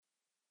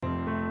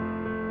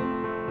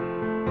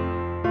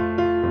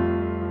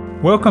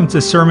Welcome to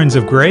Sermons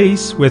of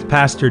Grace with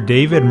Pastor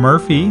David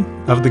Murphy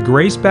of the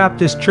Grace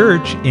Baptist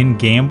Church in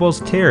Gambles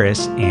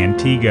Terrace,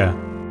 Antigua.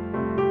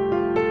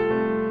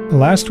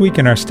 Last week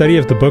in our study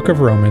of the book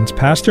of Romans,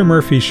 Pastor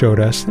Murphy showed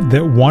us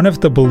that one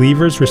of the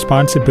believer's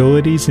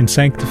responsibilities in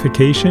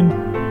sanctification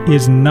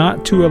is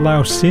not to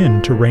allow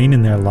sin to reign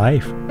in their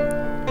life.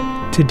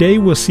 Today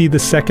we'll see the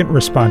second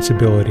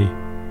responsibility,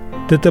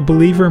 that the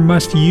believer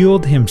must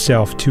yield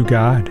himself to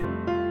God.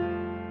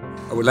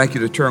 I would like you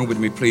to turn with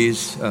me,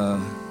 please,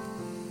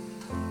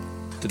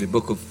 to the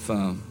book of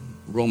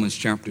Romans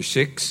chapter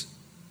 6.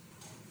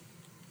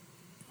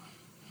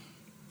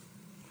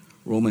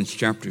 Romans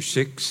chapter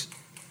 6.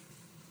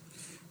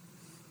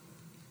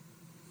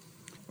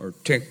 Our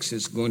text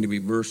is going to be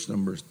verse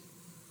number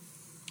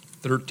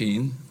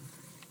 13.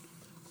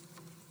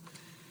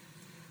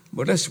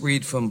 But let's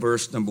read from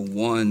verse number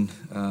 1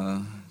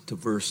 to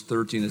verse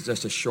 13. It's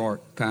just a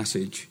short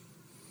passage.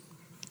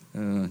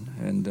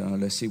 And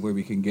let's see where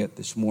we can get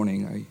this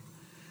morning.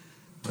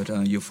 But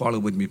you follow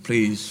with me,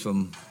 please,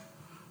 from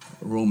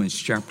Romans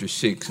chapter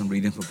 6 and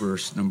reading from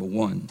verse number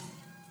 1.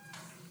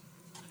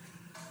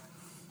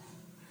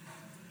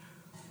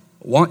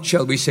 What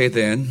shall we say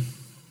then?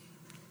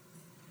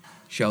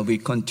 Shall we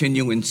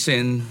continue in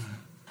sin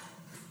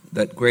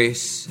that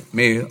grace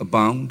may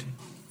abound?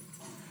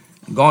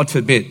 God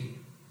forbid.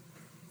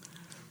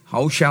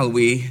 How shall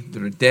we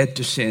that are dead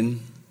to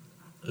sin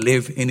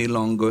live any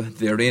longer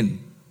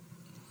therein?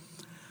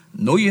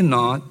 Know ye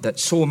not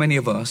that so many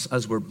of us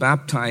as were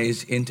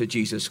baptized into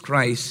Jesus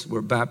Christ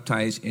were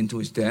baptized into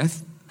his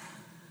death?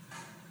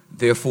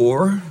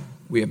 Therefore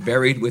we are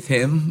buried with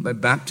him by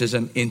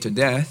baptism into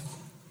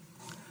death,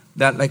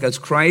 that like as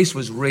Christ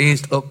was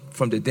raised up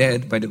from the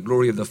dead by the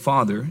glory of the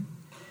Father,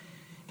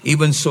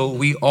 even so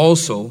we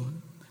also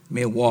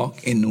may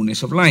walk in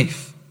newness of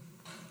life.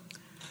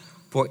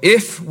 For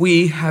if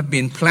we have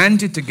been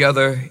planted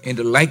together in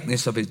the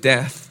likeness of his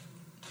death,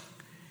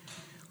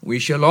 we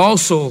shall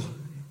also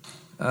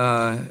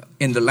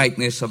in the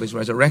likeness of his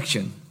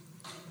resurrection.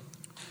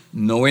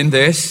 Knowing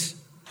this,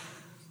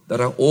 that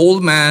our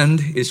old man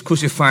is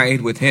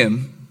crucified with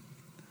him,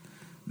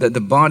 that the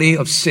body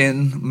of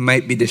sin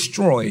might be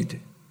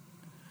destroyed,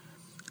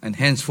 and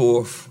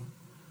henceforth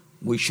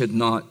we should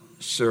not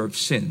serve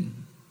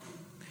sin.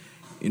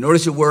 You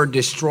notice the word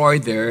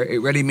destroyed there,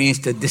 it really means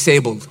to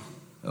disabled.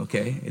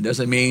 Okay? It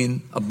doesn't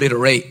mean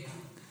obliterate.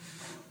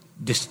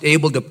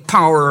 Disable the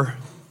power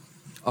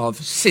of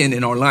sin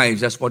in our lives.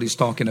 That's what he's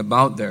talking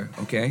about there,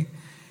 okay?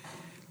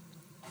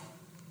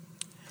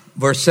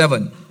 Verse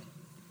 7.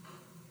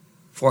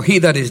 For he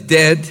that is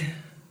dead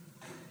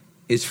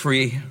is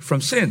free from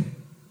sin.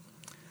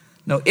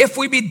 Now, if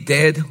we be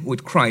dead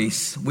with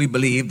Christ, we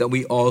believe that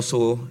we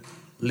also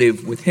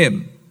live with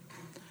him,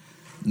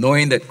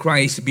 knowing that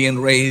Christ, being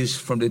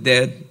raised from the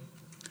dead,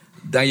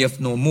 dieth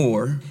no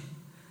more,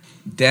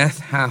 death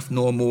hath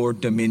no more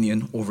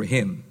dominion over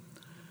him.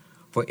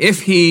 For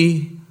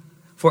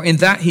in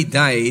that he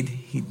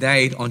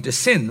died unto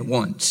sin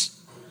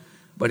once,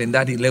 but in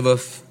that he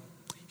liveth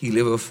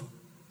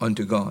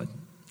unto God.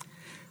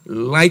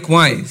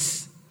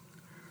 Likewise,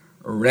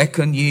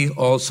 reckon ye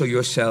also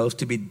yourselves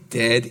to be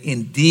dead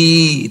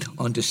indeed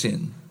unto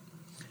sin,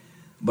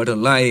 but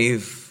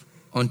alive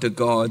unto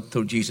God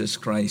through Jesus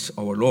Christ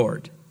our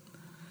Lord.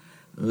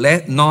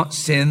 Let not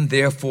sin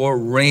therefore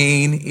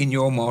reign in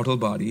your mortal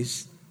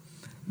bodies,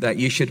 that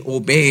ye should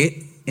obey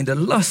it in the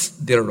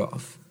lust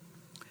thereof.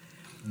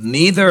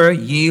 Neither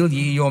yield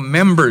ye your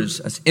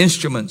members as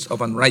instruments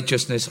of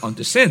unrighteousness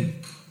unto sin,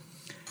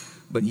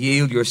 but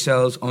yield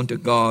yourselves unto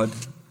God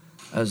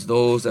as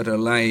those that are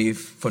alive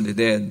from the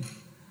dead,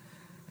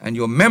 and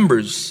your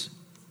members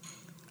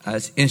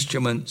as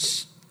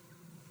instruments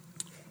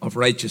of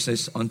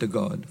righteousness unto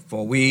God.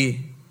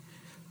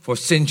 For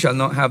sin shall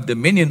not have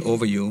dominion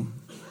over you,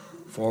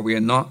 for we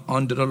are not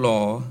under the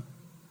law,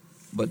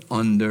 but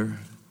under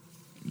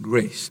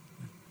grace.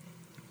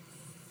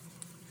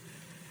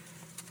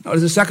 Now,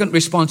 there's a second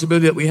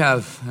responsibility that we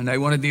have, and I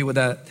want to deal with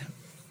that.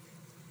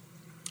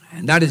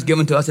 And that is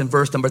given to us in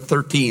verse number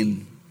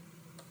 13.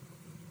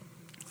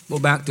 Go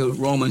back to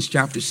Romans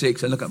chapter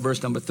 6 and look at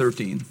verse number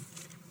 13.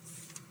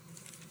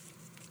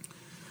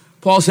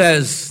 Paul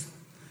says,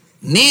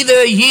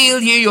 neither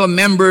yield ye your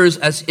members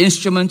as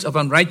instruments of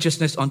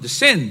unrighteousness unto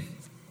sin,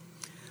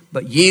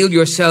 but yield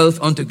yourself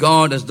unto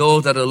God as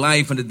those that are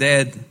alive from the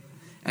dead,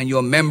 and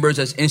your members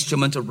as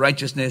instruments of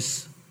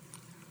righteousness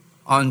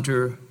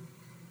unto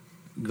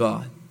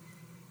God.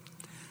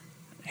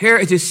 Here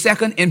is his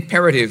second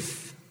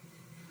imperative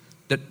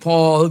that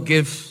Paul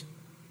gives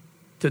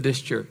to this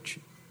church.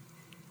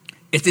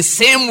 It's the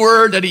same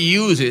word that he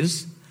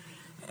uses,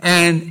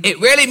 and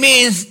it really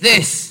means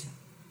this.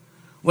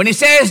 When he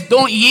says,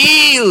 don't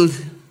yield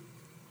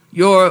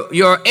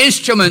your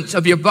instruments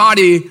of your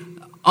body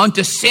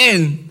unto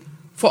sin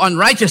for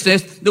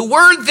unrighteousness, the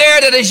word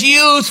there that is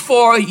used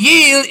for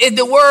yield is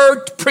the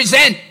word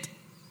present,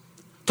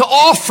 to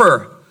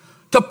offer,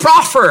 to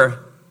proffer,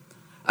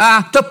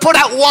 to put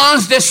at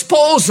one's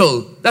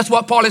disposal. That's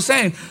what Paul is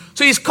saying. So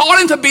So he's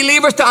calling to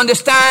believers to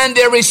understand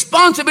their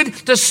responsibility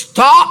to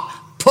stop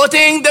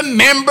putting the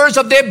members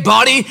of their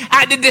body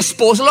at the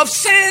disposal of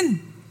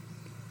sin.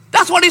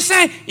 That's what he's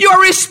saying.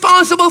 You're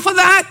responsible for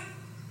that.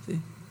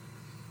 See?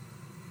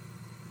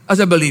 As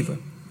a believer.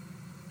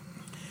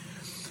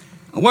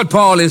 And what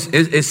Paul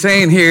is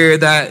saying here,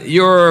 that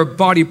your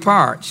body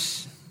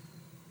parts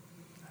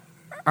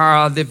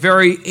are the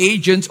very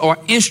agents or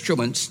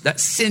instruments that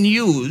sin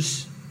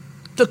uses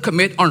to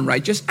commit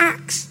unrighteous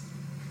acts.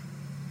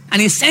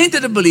 And he's saying to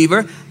the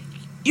believer,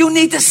 you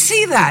need to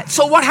see that.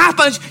 So what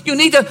happens? You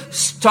need to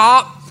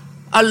stop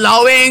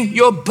allowing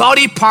your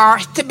body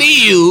parts to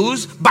be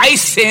used by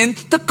sin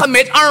to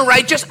commit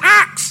unrighteous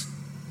acts.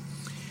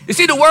 You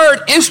see, the word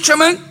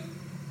instrument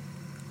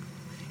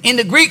in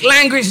the Greek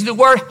language is the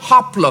word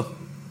hopla.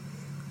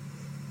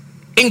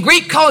 In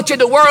Greek culture,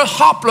 the word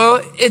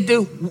hopla is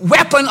the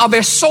weapon of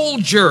a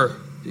soldier.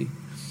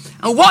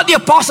 And what the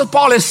Apostle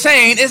Paul is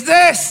saying is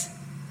this: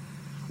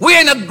 we're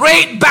in a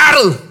great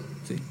battle,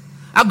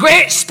 a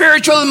great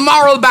spiritual,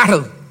 moral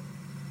battle.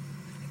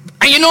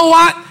 And you know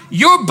what?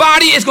 Your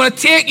body is going to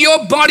take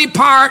your body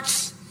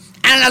parts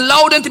and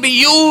allow them to be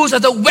used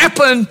as a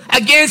weapon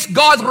against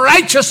God's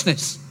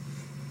righteousness.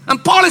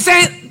 And Paul is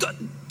saying,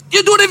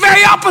 you do the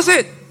very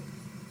opposite.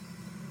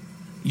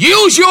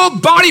 Use your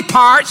body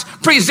parts,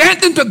 present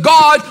them to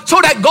God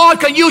so that God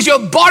can use your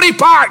body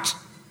parts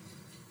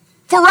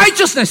for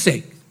righteousness'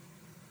 sake.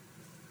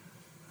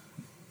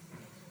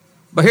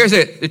 But here's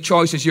it. The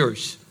choice is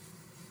yours.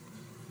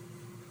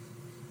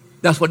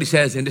 That's what he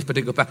says in this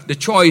particular passage. The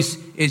choice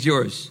is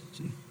yours.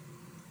 See?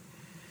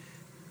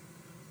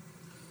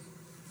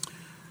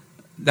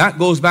 That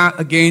goes back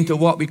again to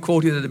what we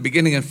quoted at the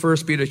beginning in 1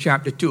 Peter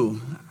chapter 2.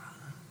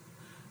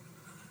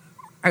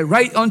 I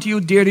write unto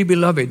you, dearly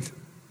beloved,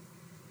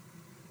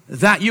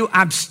 that you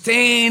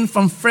abstain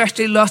from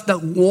fleshly lust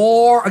that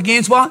war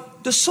against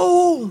what? The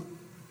soul.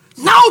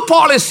 Now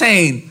Paul is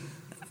saying,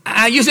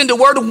 using the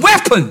word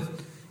weapon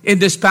in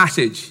this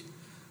passage,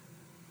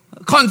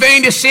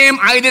 conveying the same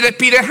idea that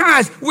Peter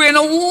has. We're in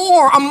a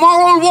war, a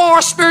moral war,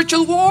 a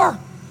spiritual war.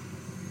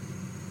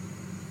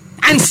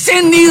 And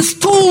sin needs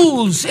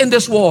tools in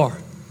this war.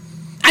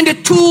 And the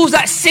tools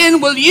that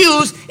sin will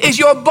use is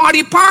your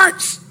body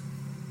parts.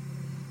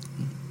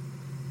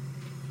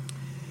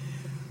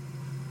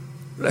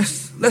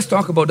 Let's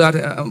talk about that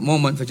a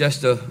moment for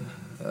just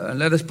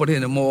let us put it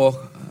in a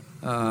more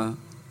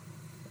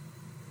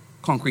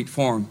concrete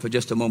form for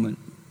just a moment.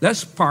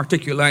 Let's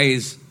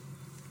particularize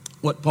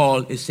what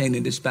Paul is saying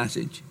in this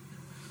passage.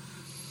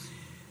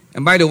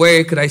 And by the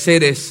way, could I say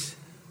this?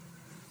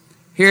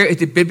 Here is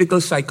the biblical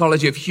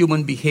psychology of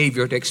human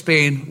behavior to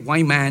explain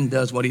why man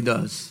does what he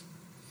does.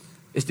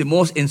 It's the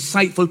most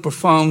insightful,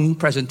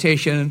 profound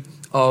presentation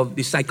of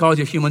the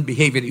psychology of human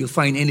behavior that you'll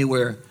find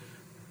anywhere.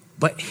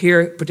 But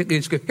here, particularly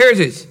in Scripture, here it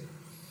is.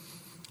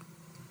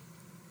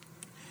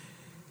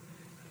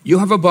 You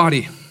have a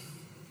body.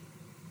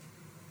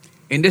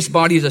 In this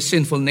body is a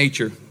sinful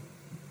nature.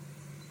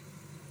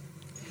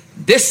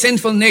 This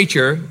sinful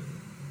nature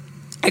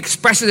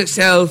expresses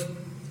itself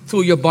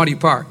through your body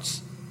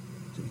parts.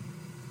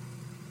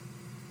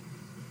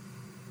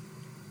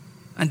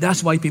 And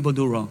that's why people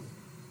do wrong.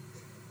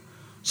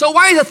 So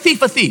why is a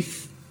thief a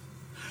thief?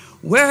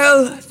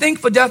 Well, think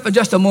for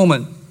just a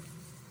moment.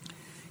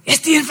 It's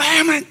the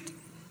environment.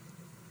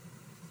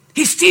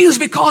 He steals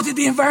because of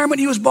the environment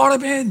he was brought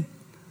up in.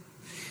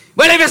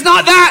 Well, if it's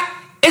not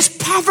that, it's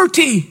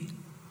poverty.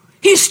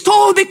 He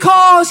stole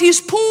because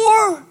he's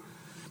poor.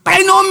 But I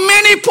know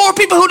many poor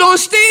people who don't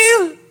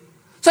steal.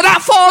 So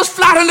that falls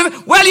flat on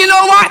the... Well, you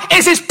know what?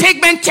 It's his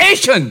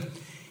pigmentation.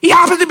 He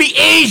happens to be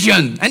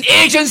Asian, and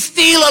Asians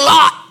steal a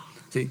lot.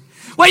 See?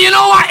 Well, you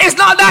know what? It's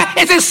not that.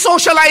 It's his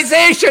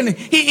socialization.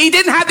 He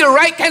didn't have the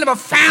right kind of a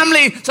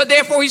family, so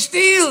therefore he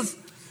steals.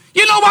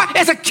 You know what?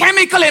 It's a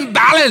chemical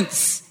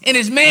imbalance in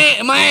his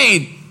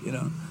mind. You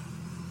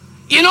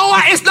know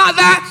what? It's not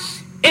that.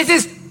 It's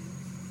his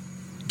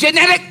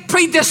genetic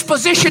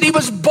predisposition. He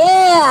was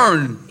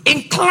born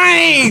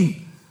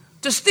inclined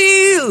to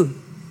steal.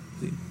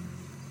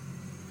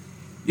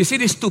 You see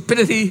the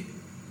stupidity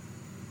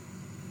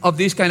of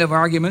these kind of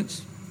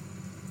arguments?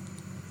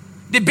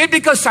 The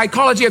biblical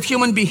psychology of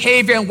human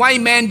behavior and why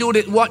men do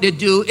what they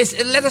do is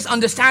it let us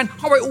understand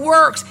how it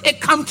works.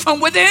 It comes from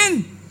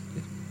within.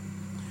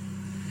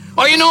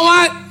 Or you know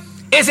what?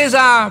 It is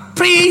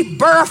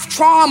pre-birth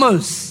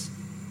traumas.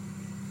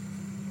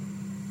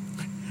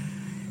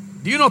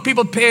 Do you know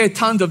people pay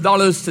tons of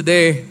dollars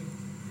today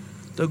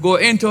to go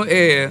into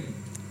a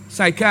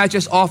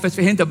psychiatrist's office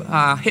for him to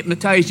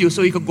hypnotize you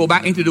so you could go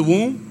back into the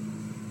womb?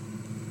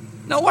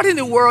 Now, what in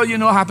the world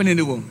happened in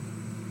the womb?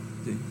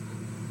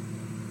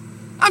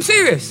 I'm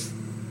serious.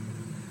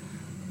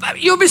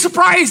 You'll be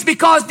surprised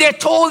because they're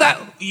told that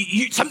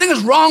something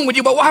is wrong with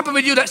you, but what happened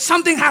with you? That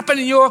something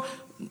happened in your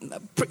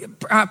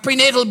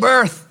prenatal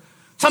birth.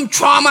 Some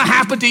trauma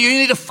happened to you. You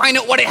need to find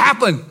out what it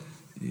happened.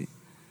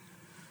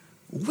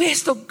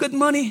 Waste of good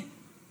money.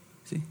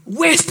 See?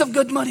 Waste of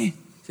good money.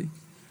 See?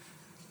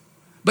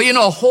 But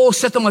a whole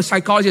system of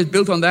psychology is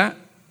built on that.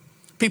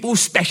 People who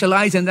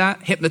specialize in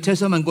that,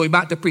 hypnotism and going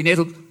back to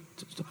prenatal.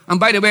 And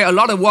by the way, a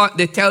lot of what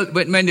they tell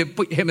when they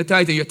put you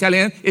hypnotized and you're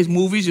telling them is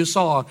movies you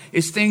saw,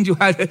 is things you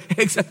had.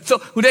 So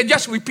they're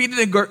just repeating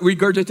and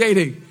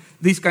regurgitating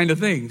these kind of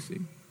things. See?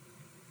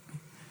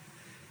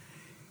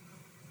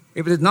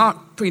 If it is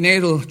not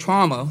prenatal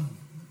trauma,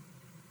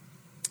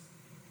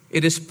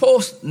 it is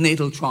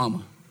postnatal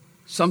trauma.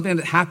 Something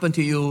that happened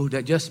to you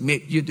that just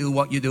made you do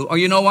what you do. Or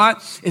you know what?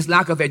 It's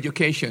lack of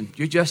education.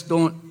 You just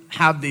don't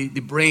have the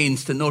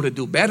brains to know to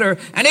do better.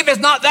 And if it's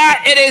not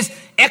that, it is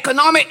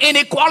economic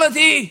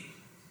inequality.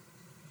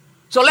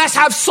 So let's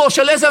have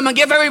socialism and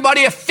give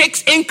everybody a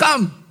fixed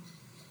income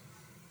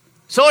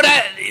so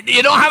that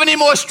you don't have any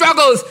more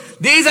struggles.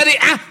 These are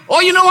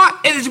or you know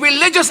what? It is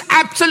religious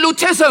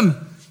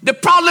absolutism. The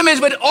problem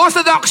is with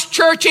Orthodox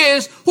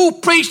churches who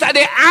preach that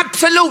they're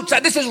absolutes,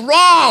 that this is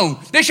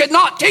wrong. They should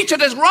not teach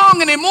it as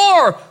wrong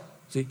anymore.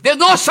 See, there's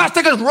no such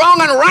thing as wrong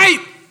and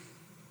right.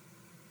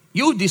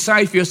 You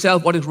decide for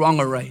yourself what is wrong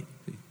or right.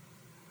 See?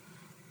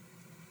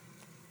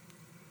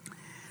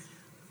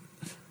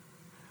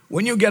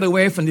 When you get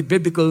away from the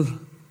biblical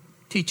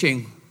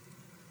teaching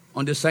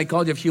on the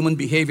psychology of human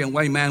behavior and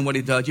why man what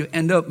he does, you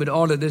end up with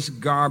all of this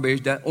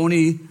garbage that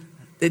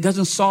it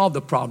doesn't solve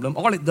the problem.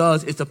 All it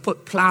does is to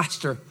put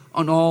plaster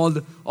on all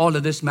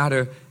of this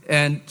matter.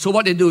 And so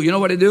what they do, you know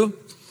what they do?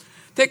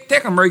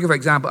 Take America, for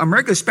example.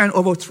 America spent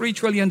over $3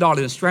 trillion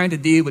trying to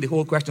deal with the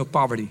whole question of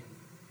poverty.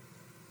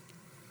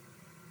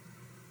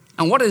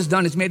 And what it has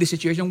done is made the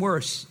situation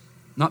worse,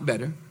 not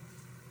better.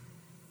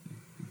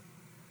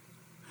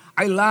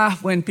 I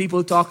laugh when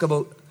people talk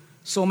about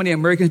so many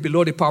Americans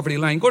below the poverty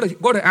line. Go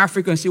to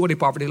Africa and see what the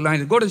poverty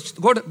line is. Go to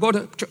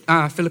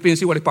Philippines and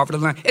see what the poverty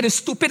line is. It is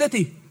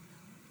stupidity.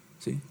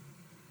 See?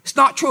 It's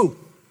not true.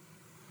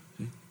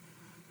 See?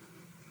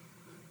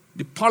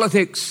 The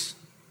politics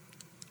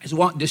is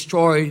what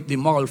destroys the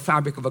moral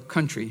fabric of a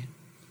country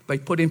by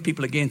putting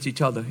people against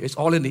each other. It's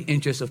all in the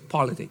interest of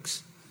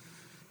politics.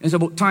 And it's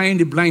about time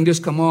the blinders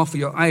come off of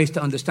your eyes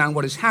to understand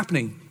what is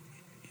happening,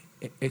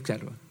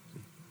 etc.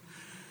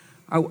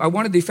 I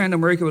want to defend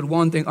America with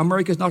one thing.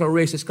 America is not a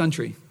racist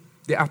country.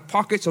 There are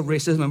pockets of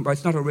racism, but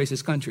it's not a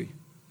racist country.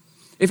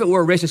 If it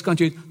were a racist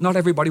country, not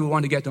everybody would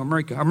want to get to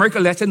America. America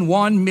lets in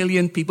 1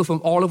 million people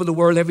from all over the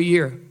world every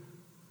year.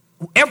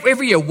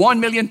 Every year, 1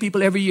 million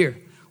people every year.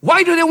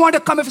 Why do they want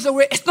to come if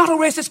it's not a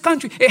racist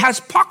country? It has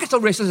pockets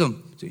of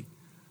racism. See?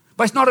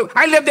 But it's not.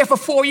 I lived there for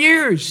 4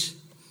 years.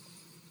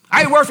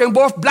 I worked in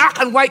both black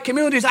and white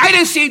communities. I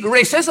didn't see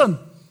racism.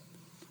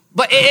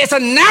 But it's a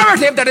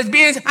narrative that is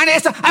being, and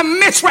it's a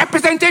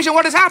misrepresentation of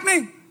what is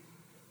happening.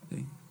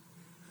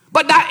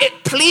 But that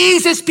it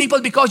pleases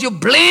people because you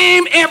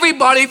blame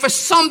everybody for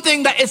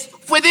something that is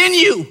within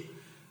you.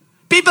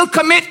 People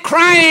commit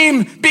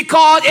crime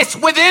because it's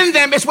within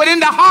them. It's within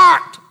the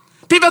heart.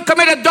 People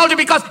commit adultery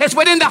because it's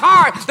within the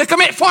heart. They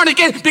commit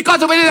fornication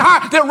because it's within the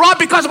heart. They rob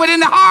because it's within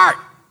the heart.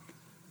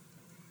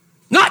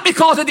 Not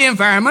because of the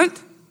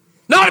environment.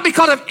 Not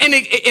because of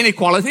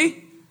inequality.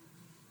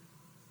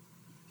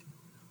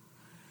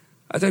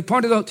 As I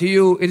pointed out to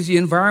you, it is the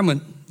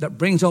environment that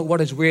brings out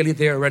what is really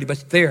there already, but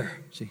it's there.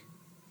 See?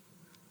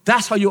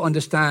 That's how you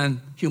understand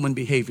human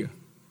behavior.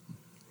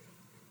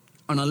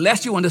 And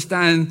unless you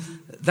understand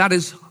that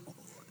is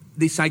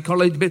the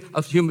psychology bit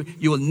of human,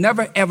 you will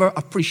never ever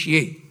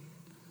appreciate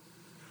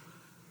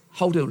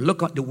how to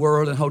look at the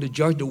world and how to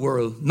judge the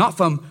world, not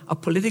from a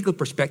political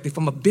perspective,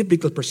 from a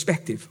biblical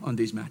perspective on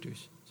these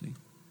matters. See?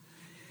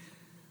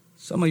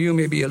 Some of you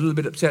may be a little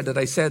bit upset that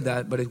I said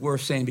that, but it's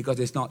worth saying because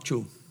it's not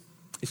true.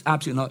 It's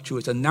absolutely not true.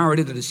 It's a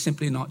narrative that is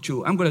simply not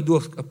true. I'm going to do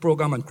a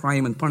program on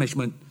crime and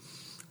punishment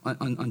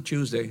on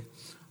Tuesday.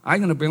 I'm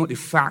going to bring out the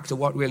facts of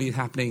what really is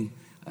happening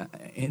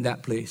in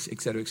that place,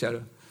 etc.,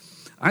 etc.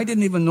 I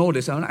didn't even know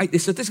this. The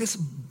statistics,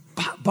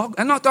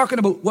 I'm not talking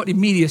about what the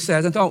media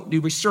says. I'm talking about the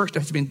research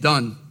that's been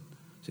done.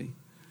 See,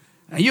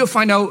 and you'll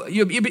find out.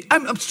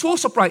 I'm so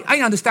surprised. I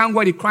understand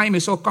why the crime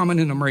is so common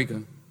in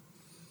America.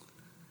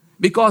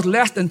 Because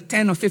less than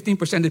 10 or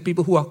 15% of the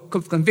people who are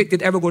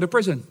convicted ever go to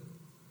prison.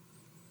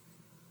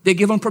 They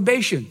give them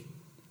probation.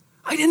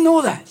 I didn't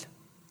know that.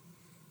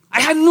 I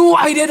had no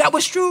idea that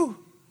was true.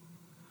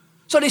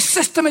 So the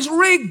system is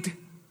rigged.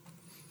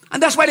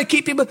 And that's why they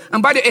keep people,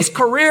 and by the way, it's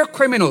career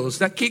criminals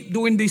that keep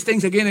doing these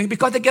things again and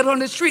because they get on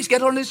the streets. They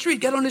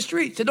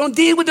don't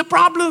deal with the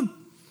problem.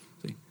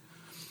 See?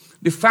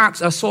 The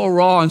facts are so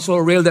raw and so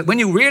real that when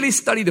you really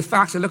study the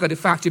facts and look at the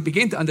facts, you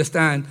begin to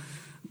understand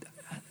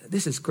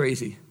this is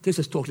crazy. This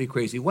is totally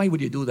crazy. Why would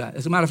you do that?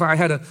 As a matter of fact, I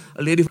had a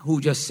lady who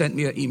just sent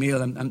me an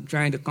email. I'm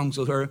trying to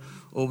counsel her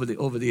over the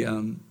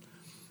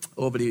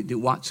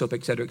WhatsApp,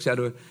 et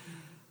cetera,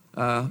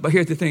 but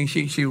here's the thing.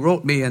 She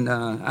wrote me and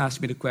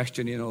asked me the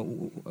question. You know,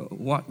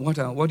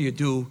 what do you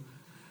do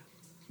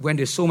when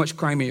there's so much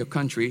crime in your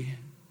country?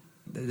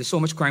 There's so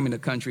much crime in the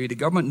country. The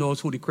government knows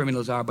who the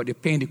criminals are, but they're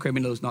paying the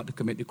criminals not to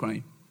commit the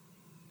crime.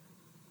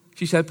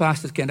 She said,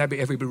 Pastor, can that be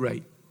every bit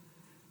right?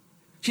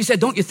 She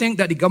said, don't you think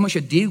that the government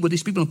should deal with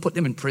these people and put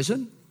them in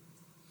prison?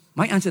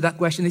 My answer to that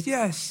question is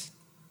yes.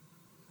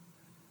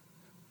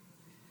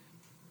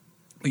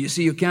 But you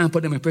see, you can't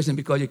put them in prison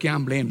because you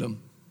can't blame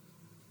them,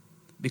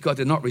 because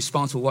they're not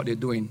responsible for what they're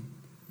doing.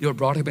 They were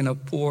brought up in a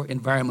poor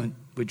environment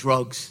with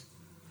drugs,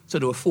 so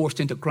they were forced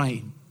into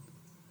crime.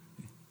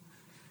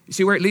 You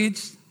see where it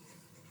leads?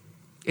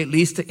 It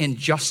leads to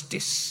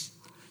injustice,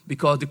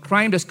 because the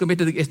crime that's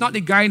committed, it's not the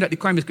guy that the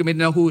crime is committed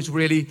now who is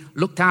really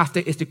looked after,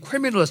 it's the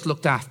criminal that's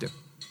looked after.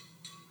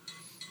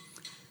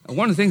 And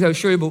one of the things I'll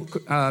show you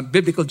about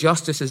biblical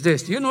justice is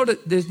this. Do you know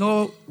that there's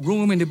no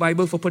room in the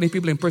Bible for putting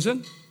people in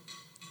prison?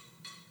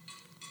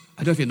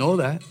 I don't know if you know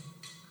that.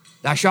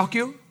 That shock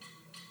you?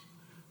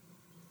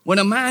 When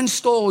a man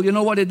stole, you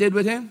know what they did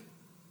with him?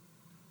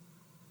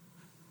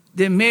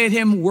 They made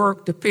him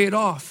work to pay it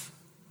off,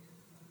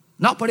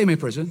 not put him in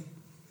prison.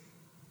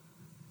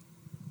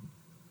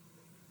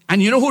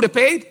 And you know who they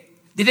paid?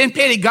 They didn't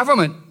pay the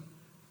government.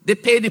 They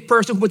paid the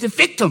person who was the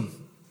victim.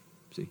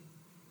 See?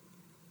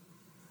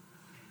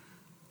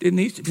 There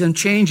needs to be some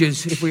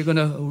changes if we're going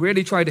to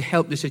really try to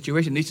help the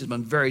situation. There needs to be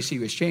some very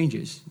serious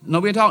changes. No,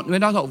 we're not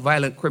talking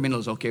violent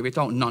criminals, okay? We're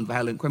talking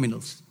non-violent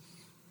criminals.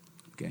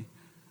 Okay?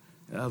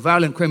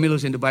 Violent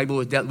criminals in the Bible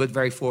was dealt with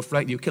very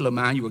forthright. You kill a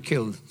man, you were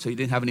killed. So you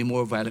didn't have any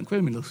more violent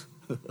criminals.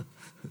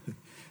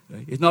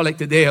 Right? It's not like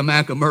today a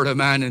man can murder a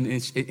man and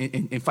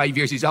in 5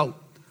 years he's out.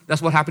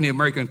 That's what happened in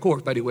American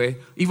court, by the way.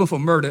 Even for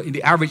murder, in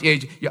the average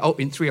age, you're out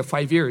in 3 or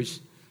 5 years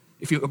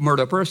if you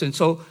murder a person.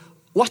 So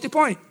what's the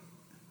point?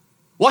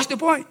 What's the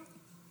point?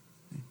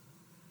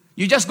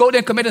 You just go there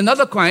and commit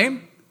another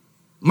crime,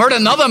 murder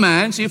another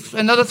man, so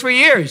another 3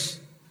 years.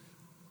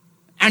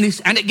 And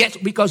it gets,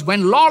 because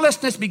when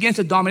lawlessness begins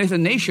to dominate a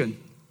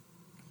nation,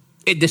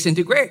 it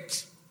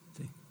disintegrates.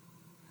 See?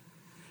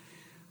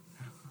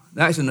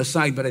 That's an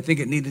aside, but I think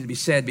it needed to be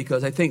said,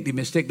 because I think the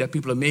mistake that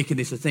people are making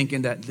is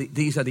thinking that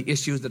these are the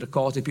issues that are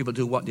causing people to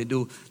do what they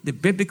do. The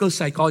biblical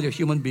psychology of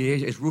human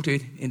behavior is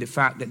rooted in the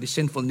fact that the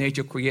sinful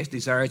nature creates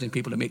desires in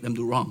people to make them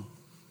do wrong.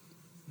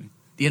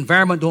 The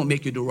environment don't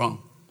make you do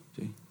wrong.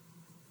 See?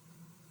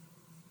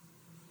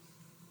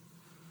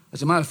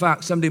 As a matter of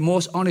fact, some of the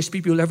most honest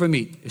people you'll ever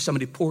meet is some of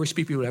the poorest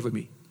people you'll ever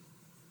meet.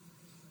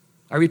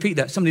 I repeat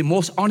that. Some of the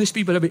most honest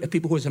people ever meet are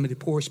people who are some of the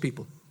poorest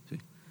people. See?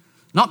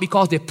 Not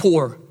because they're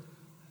poor,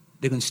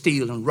 they can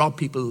steal and rob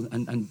people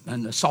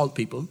and assault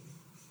people.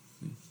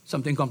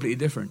 Something completely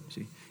different.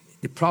 See?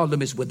 The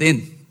problem is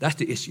within. That's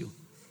the issue.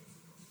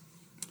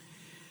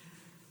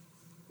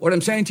 What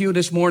I'm saying to you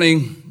this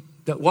morning,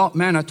 that what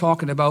men are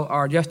talking about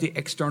are just the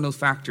external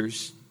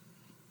factors.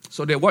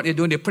 So what they're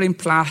doing, they're putting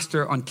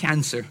plaster on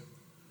cancer.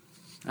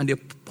 And they're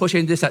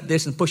pushing this at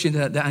this and pushing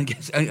that at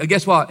that. And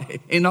guess what?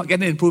 It's not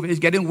getting improved. It's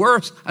getting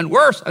worse and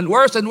worse and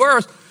worse and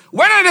worse.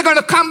 When are they going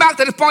to come back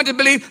to the point to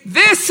believe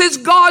this is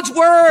God's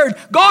word?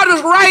 God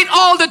is right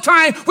all the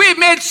time. We've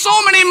made so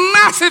many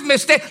massive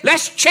mistakes.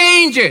 Let's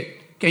change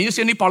it. Can you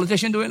see any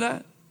politician doing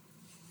that?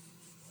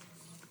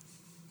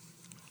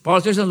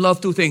 Politicians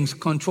love two things,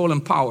 control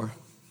and power.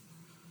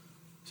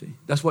 See,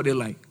 that's what they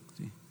like.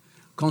 See?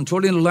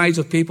 Controlling the lives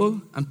of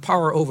people and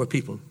power over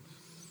people.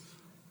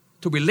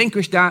 To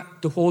relinquish that,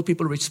 to hold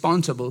people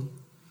responsible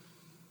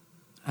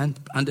and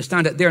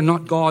understand that they're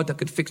not God that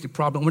could fix the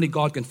problem. Only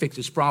God can fix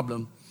this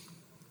problem.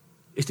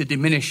 Is to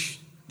diminish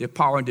their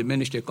power and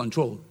diminish their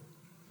control.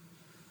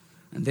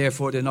 And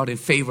therefore, they're not in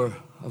favor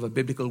of a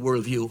biblical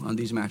worldview on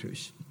these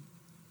matters.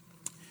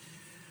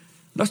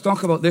 Let's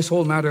talk about this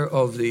whole matter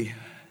of the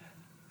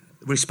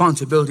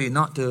responsibility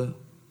not to,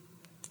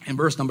 in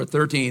verse number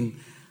 13,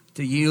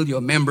 to yield your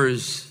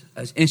members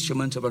as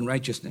instruments of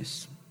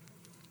unrighteousness.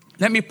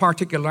 Let me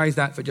particularize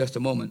that for just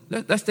a moment.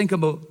 Let's think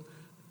about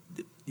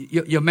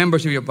your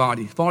members of your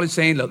body. Paul is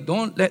saying, look,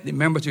 don't let the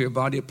members of your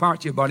body,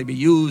 parts of your body, be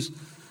used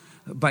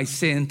by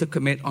sin to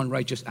commit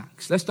unrighteous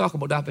acts. Let's talk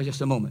about that for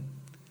just a moment.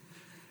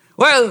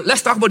 Well,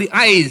 let's talk about the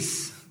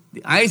eyes.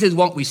 The eyes is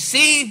what we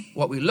see,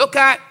 what we look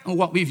at, and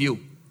what we view.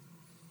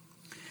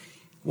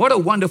 What a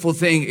wonderful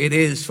thing it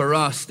is for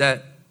us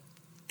that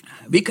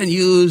we can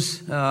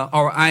use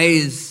our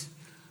eyes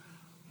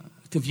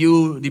to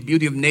view the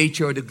beauty of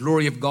nature, the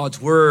glory of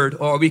God's word,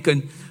 or we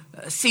can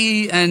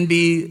see and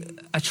be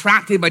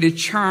attracted by the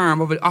charm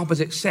of the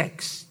opposite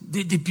sex.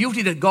 The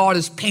beauty that God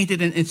has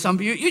painted in some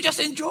of you, you just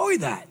enjoy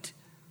that.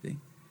 See?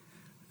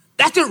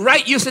 That's the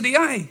right use of the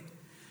eye.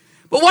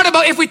 But what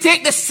about if we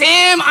take the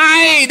same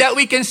eye that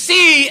we can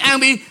see and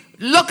we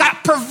look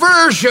at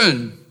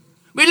perversion,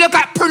 we look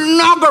at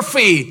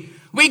pornography,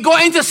 we go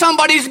into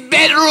somebody's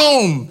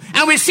bedroom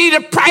and we see the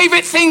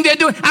private thing they're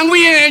doing and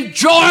we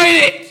enjoy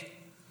it.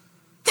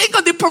 Think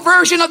of the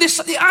perversion of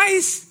the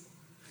eyes.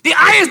 The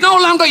eye is no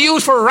longer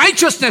used for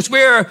righteousness,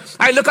 where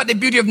I look at the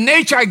beauty of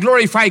nature, I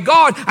glorify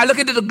God. I look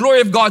into the glory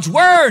of God's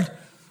word.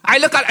 I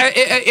look at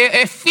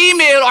a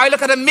female, or I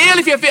look at a male,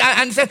 if you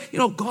and say, you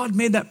know, God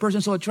made that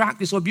person so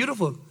attractive, so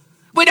beautiful,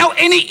 without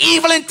any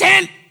evil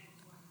intent.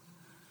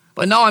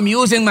 But now I'm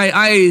using my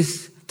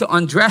eyes to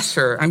undress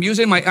her. I'm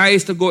using my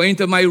eyes to go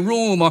into my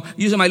room, or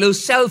using my little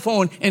cell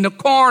phone in the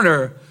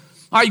corner.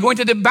 Or I go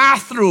into the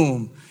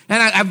bathroom.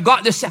 And I've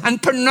got this,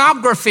 and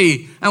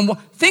pornography. And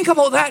think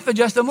about that for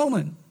just a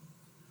moment.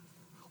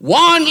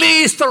 One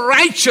leads to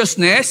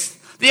righteousness.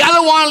 The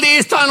other one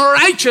leads to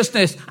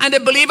unrighteousness, and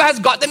the believer has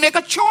got to make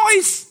a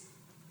choice.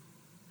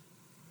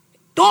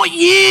 Don't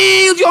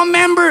yield your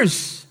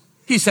members,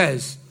 he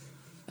says,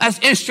 as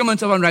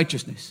instruments of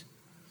unrighteousness.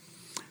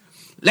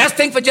 Let's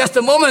think for just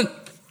a moment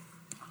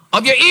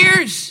of your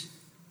ears.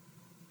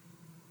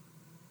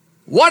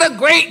 What a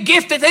great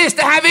gift it is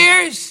to have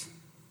ears.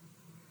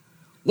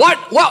 What?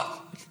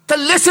 To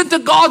listen to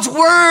God's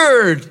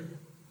word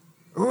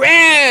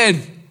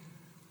read.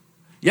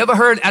 You ever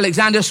heard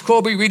Alexander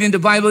Scrooby reading the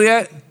Bible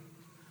yet?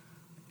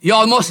 You're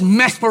almost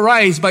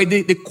mesmerized by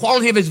the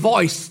quality of his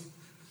voice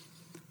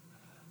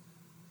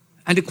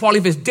and the quality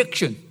of his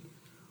diction.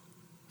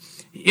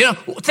 You know,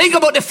 think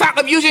about the fact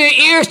of using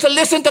your ears to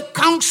listen to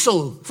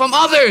counsel from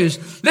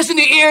others. Listen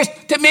to your ears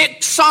to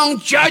make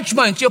sound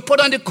judgments. You're put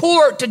on the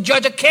court to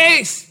judge a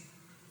case.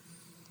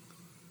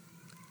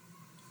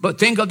 But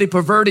think of the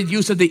perverted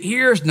use of the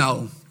ears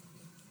now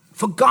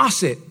for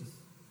gossip,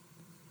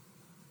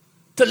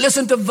 to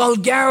listen to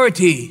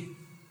vulgarity,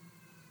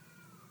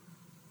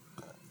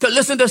 to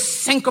listen to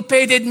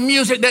syncopated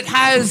music that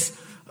has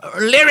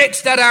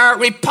lyrics that are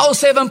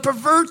repulsive and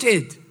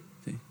perverted.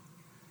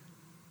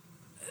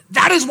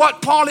 That is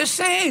what Paul is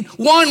saying.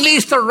 One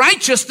leads to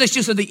righteousness,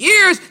 use of the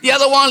ears. The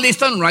other one leads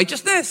to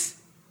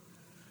unrighteousness.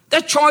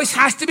 The choice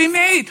has to be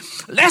made.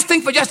 Let's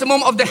think for just a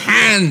moment of the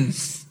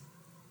hands.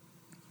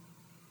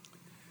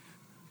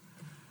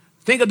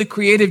 Think of the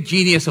creative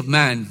genius of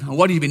man and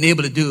what he's been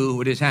able to do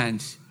with his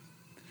hands.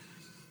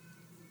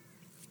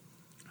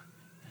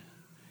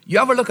 You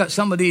ever look at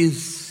some of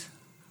these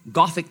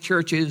Gothic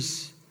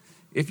churches,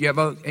 if you're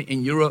ever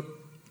in Europe,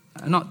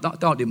 not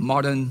the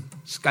modern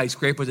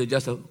skyscrapers are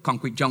just a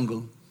concrete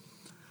jungle.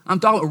 I'm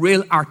talking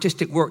real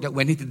artistic work that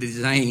went into the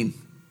design.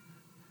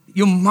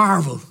 You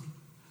marvel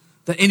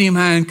that any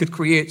man could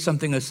create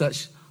something as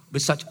such,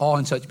 with such awe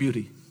and such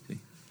beauty. See?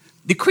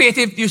 The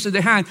creative use of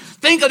the hand.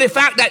 Think of the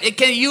fact that it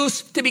can be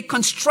used to be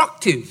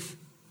constructive.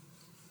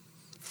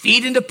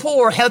 Feeding the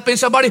poor, helping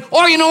somebody.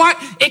 Or you know what?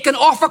 It can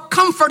offer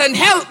comfort and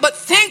help. But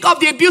think of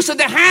the abuse of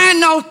the hand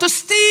now to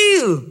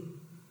steal,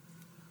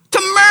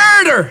 to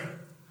murder,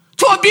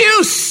 to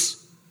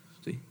abuse.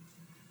 See?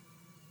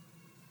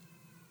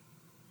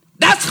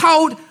 That's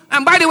how,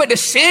 and by the way, the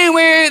same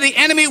way the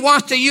enemy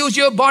wants to use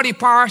your body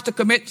parts to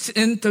commit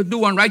sin, to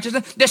do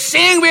unrighteousness, the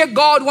same way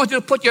God wants you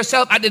to put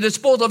yourself at the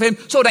disposal of him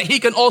so that he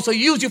can also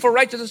use you for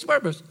righteousness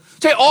purpose.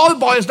 So it all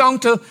boils down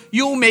to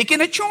you making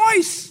a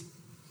choice.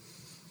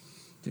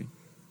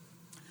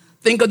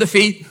 Think of the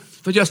feet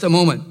for just a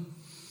moment.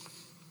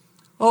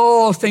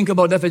 Oh, think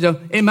about that for just a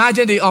moment.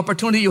 Imagine the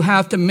opportunity you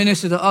have to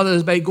minister to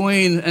others by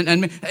going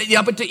and the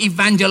opportunity to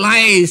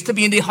evangelize, to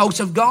be in the house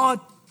of God.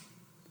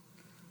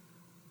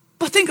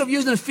 But think of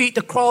using the feet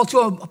to crawl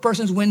through a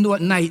person's window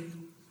at night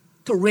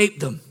to rape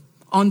them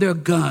on their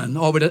gun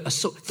or with a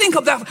sword. Think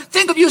of that.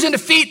 Think of using the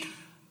feet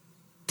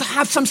to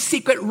have some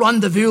secret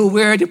rendezvous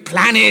where the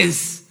plan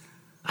is.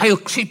 I'll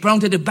creep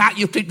round to the back,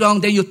 you creep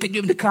down, then you'll pick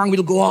you in the car and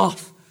we'll go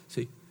off.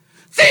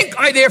 Think,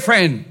 my dear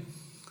friend,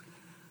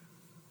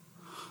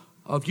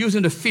 of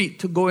using the feet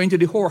to go into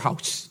the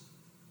whorehouse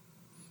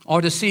or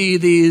to see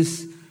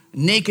these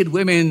naked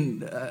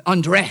women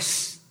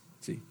undress.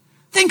 See?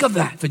 Think of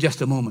that for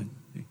just a moment.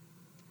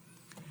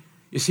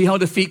 You see how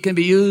the feet can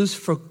be used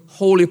for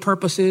holy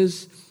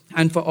purposes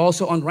and for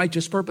also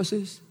unrighteous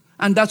purposes?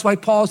 And that's why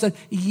Paul said,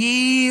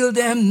 yield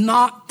them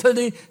not to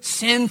the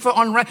sin for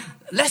unrighteous.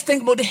 Let's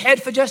think about the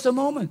head for just a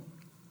moment.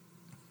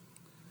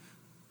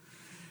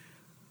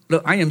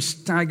 Look, I am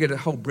staggered at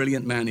how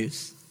brilliant man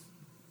is.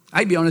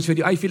 I'll be honest with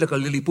you, I feel like a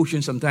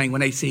Lilliputian sometimes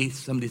when I see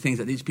some of the things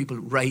that these people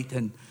write.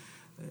 And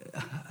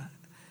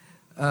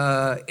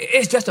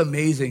it's just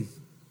amazing.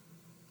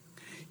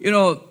 You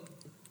know,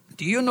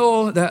 do you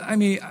know that,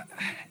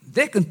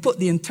 they can put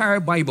the entire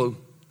Bible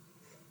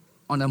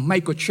on a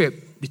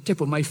microchip, the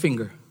tip of my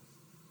finger.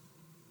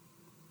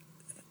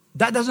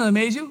 That doesn't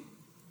amaze you?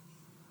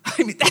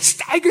 That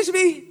staggers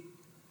me.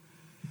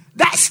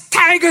 That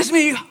staggers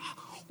me.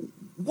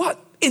 What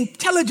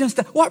intelligence,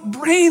 what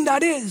brain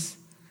that is.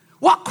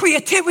 What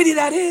creativity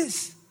that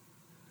is.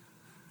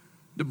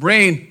 The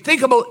brain.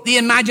 Think about the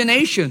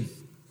imagination.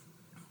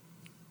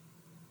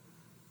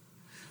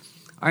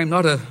 I'm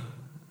not a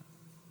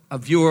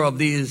viewer of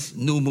these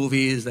new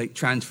movies like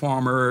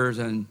Transformers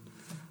and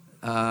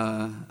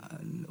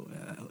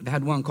they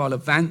had one called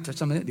Event or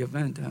something. The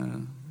Event.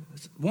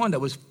 One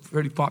that was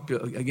very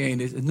popular again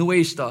is New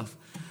Age stuff.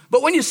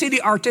 But when you see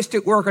the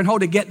artistic work and how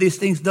they get these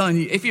things done,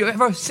 if you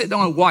ever sit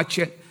down and watch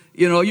it,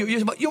 you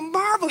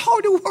marvel how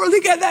in the world they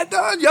get that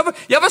done.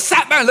 You ever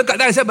sat back and look at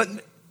that and said, but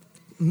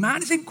man,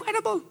 it's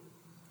incredible.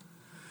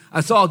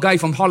 I saw a guy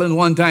from Holland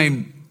one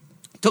time,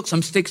 took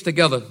some sticks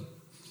together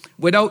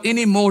without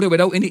any motor,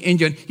 without any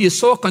engine. He is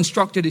so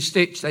constructed, his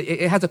sticks, that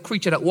it has a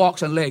creature that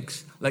walks on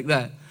legs like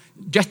that.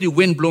 Just the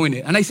wind blowing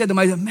it. And I said to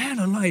myself, man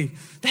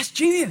alive, that's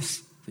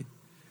genius.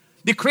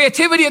 The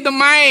creativity of the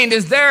mind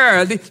is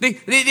there. The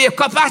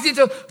capacity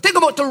to think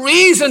about, to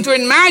reason, to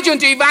imagine,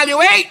 to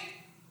evaluate.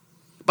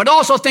 But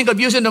also think of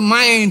using the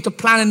mind to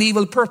plan an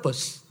evil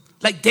purpose,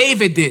 like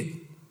David did.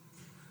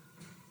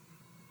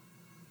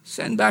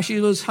 Send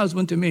Bathsheba's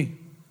husband to me.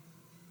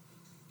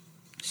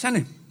 Send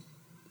him.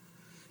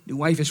 The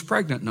wife is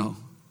pregnant now.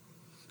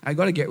 I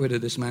got to get rid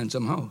of this man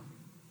somehow.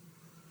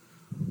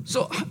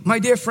 So, my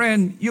dear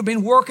friend, you've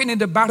been working in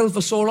the battle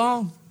for so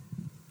long.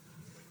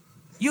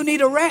 You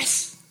need a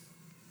rest.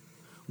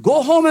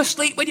 Go home and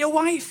sleep with your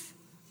wife.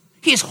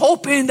 He's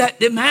hoping that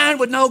the man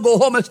would now go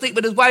home and sleep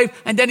with his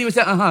wife, and then he would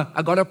say,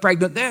 I got her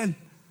pregnant then.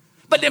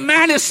 But the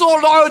man is so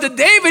loyal to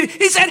David,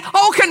 he said,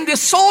 how can the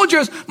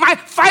soldiers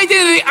fight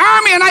in the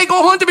army and I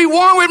go home to be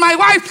warm with my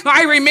wife?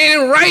 I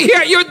remain right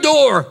here at your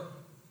door.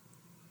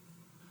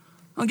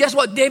 And guess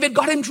what? David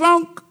got him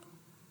drunk.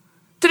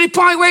 To the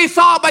point where he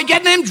thought by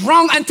getting him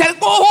drunk and telling,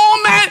 go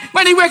home, man.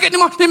 When he wake up in the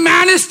morning, the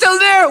man is still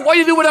there. What do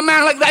you do with a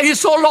man like that? He's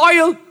so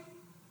loyal.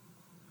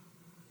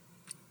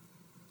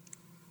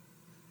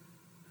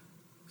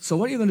 So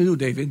what are you going to do,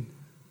 David?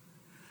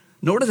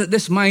 Notice that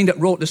this man that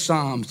wrote the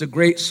Psalms, the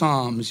great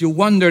Psalms, you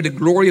wonder the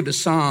glory of the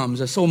Psalms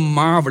are so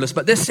marvelous.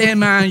 But this same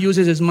man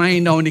uses his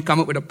mind now and he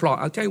come up with a plot.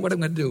 I'll tell you what I'm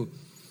going to do.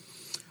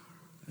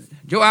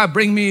 Joab,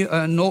 bring me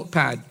a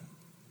notepad.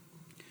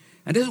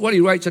 And this is what he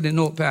writes on the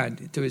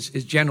notepad to his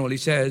general. He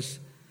says,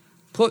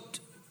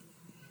 put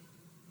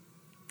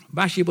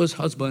Bathsheba's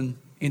husband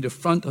in the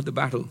front of the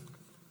battle.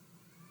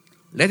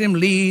 Let him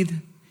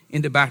lead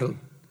in the battle.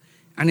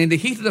 And in the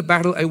heat of the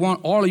battle, I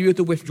want all of you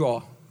to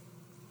withdraw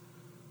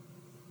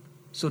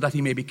so that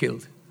he may be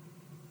killed.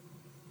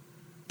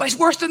 But it's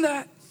worse than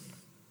that.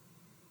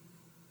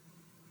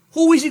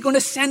 Who is he going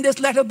to send this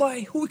letter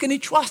by? Who can he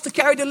trust to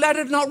carry the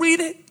letter and not read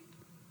it?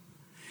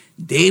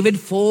 David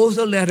folds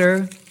the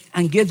letter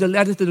and gives the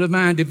letter to the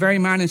man, the very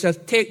man, and says,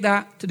 take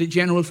that to the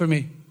general for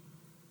me.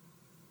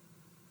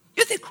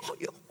 You think,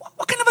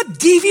 what kind of a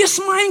devious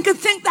mind can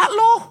think that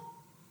low?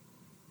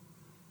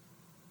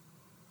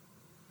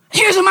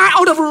 Here's a man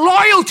out of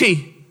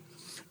loyalty.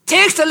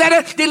 Takes the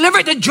letter,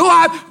 delivers it to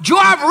Joab.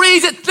 Joab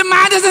reads it. The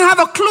man doesn't have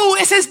a clue.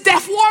 It's his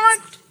death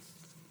warrant.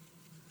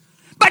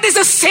 But it's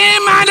the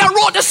same man that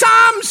wrote the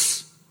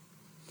Psalms.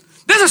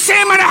 There's the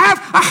same man that have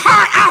a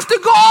heart after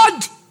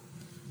God.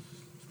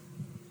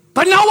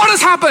 But now what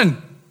has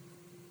happened?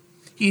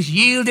 He's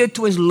yielded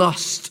to his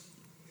lust.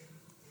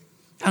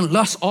 And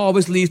lust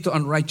always leads to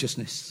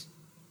unrighteousness.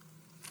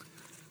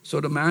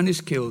 So the man is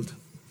killed.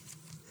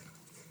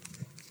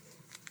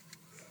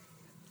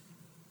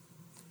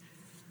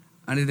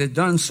 And it is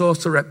done so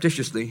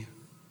surreptitiously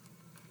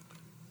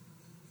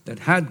that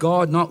had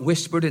God not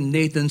whispered in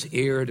Nathan's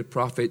ear, the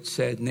prophet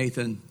said,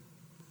 Nathan,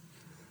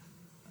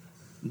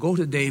 go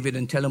to David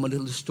and tell him a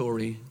little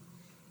story.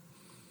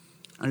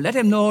 And let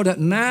him know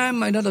that man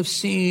might not have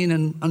seen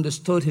and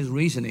understood his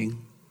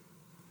reasoning,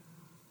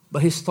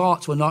 but his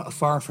thoughts were not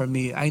far from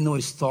me. I know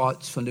his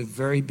thoughts from the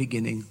very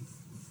beginning.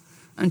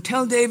 And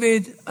tell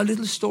David a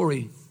little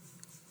story.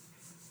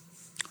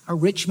 A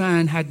rich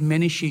man had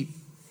many sheep,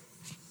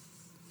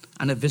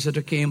 and a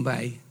visitor came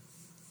by.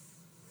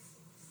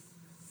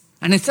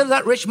 And instead of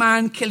that rich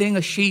man killing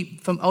a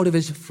sheep from out of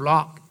his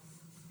flock,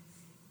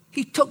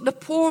 he took the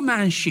poor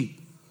man's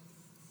sheep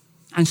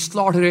and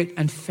slaughtered it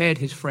and fed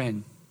his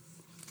friend.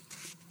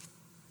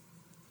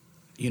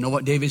 You know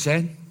what David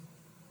said?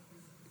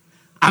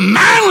 A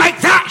man like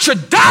that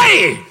should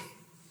die.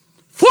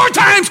 4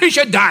 times he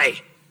should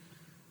die.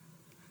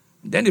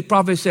 Then the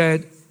prophet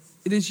said,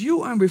 it is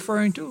you I'm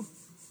referring to.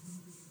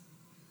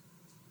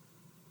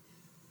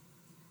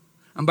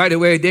 And by the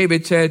way,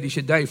 David said he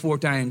should die 4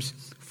 times.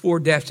 4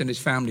 deaths in his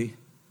family.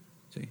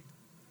 See?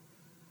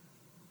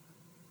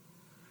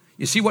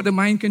 You see what the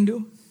mind can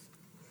do?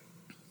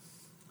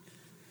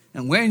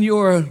 And when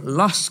your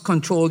lust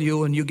control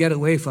you and you get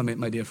away from it,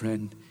 my dear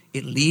friend,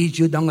 it leads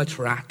you down a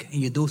track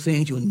and you do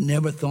things you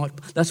never thought.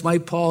 That's why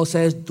Paul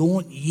says,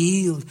 don't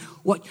yield.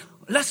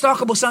 Let's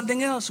talk about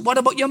something else. What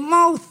about your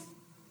mouth?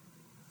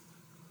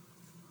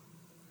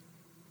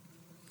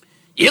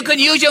 You can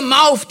use your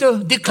mouth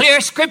to declare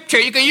scripture.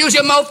 You can use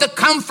your mouth to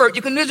comfort.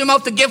 You can use your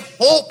mouth to give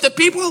hope to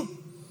people.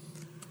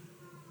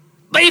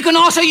 But you can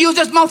also use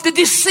this mouth to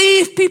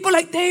deceive people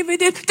like David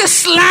did, to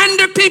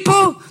slander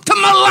people, to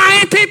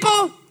malign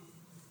people.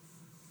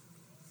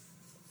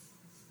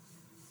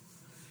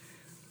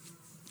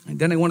 And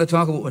then I want to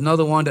talk about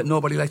another one that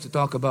nobody likes to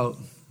talk about.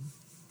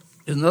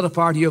 There's another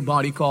part of your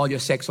body called your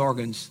sex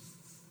organs.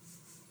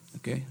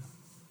 Okay?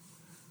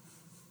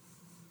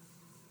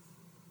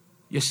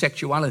 Your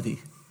sexuality.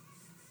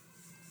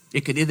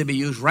 It could either be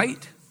used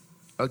right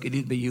or it could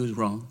either be used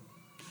wrong.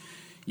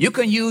 You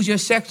can use your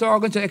sex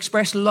organ to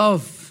express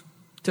love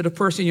to the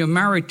person you're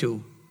married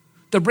to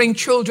bring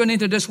children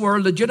into this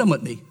world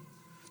legitimately,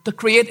 to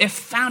create a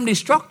family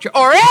structure,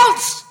 or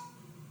else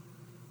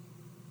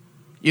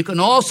you can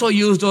also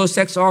use those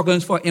sex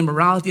organs for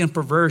immorality and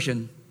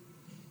perversion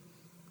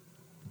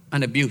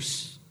and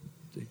abuse.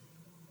 See?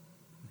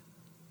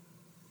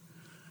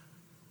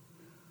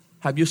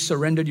 Have you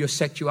surrendered your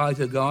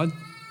sexuality to God?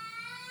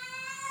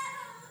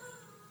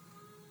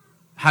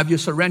 Have you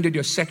surrendered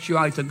your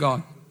sexuality to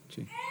God?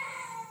 See?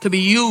 To be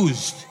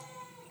used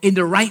in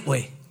the right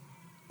way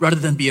rather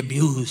than be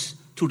abused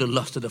through the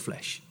lust of the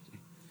flesh.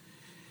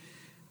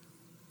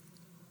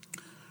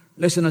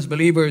 Listen, as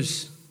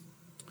believers,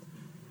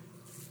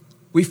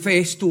 we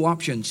face two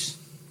options.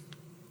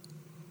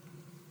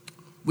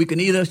 We can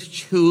either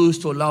choose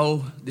to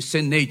allow the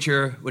sin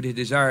nature with its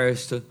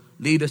desires to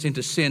lead us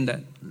into sin that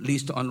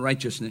leads to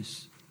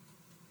unrighteousness.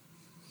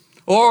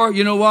 Or,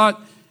 you know what?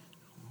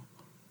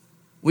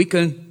 We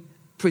can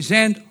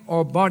present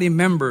our body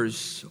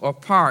members or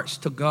parts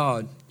to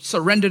God,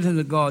 surrender them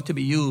to God to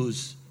be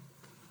used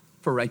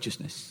for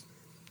righteousness.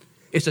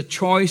 It's a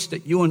choice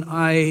that you and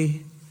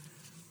I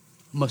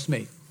must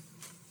make.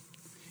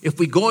 If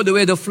we go the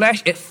way of the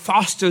flesh, it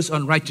fosters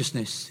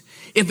unrighteousness.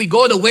 If we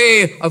go the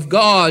way of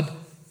God,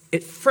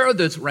 it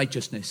furthers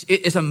righteousness.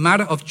 It is a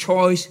matter of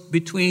choice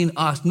between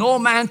us. No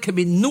man can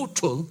be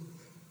neutral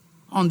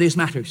on these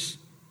matters.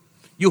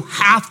 You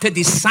have to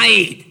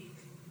decide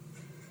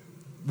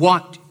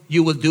what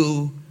you will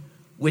do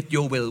with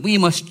your will. We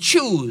must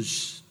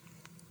choose.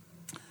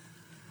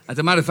 As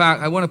a matter of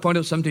fact, I want to point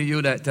out something to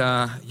you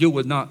that you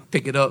would not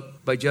pick it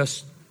up by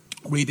just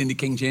reading the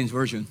King James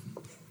Version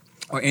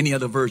or any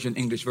other version,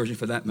 English version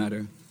for that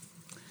matter.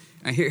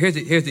 And here's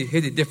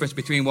the difference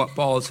between what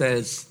Paul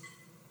says.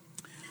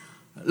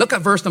 Look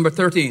at verse number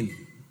 13.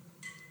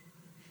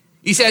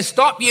 He says,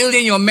 stop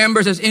yielding your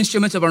members as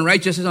instruments of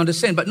unrighteousness unto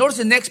sin. But notice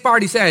the next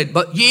part he said,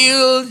 but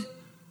yield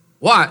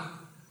what?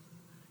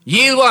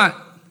 Yield what?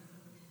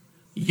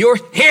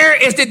 Here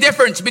is the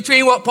difference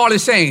between what Paul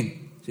is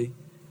saying. See?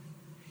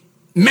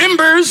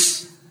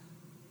 Members,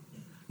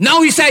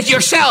 now he says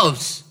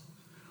yourselves.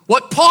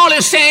 What Paul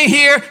is saying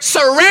here,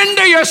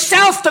 surrender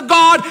yourself to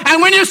God,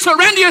 and when you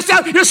surrender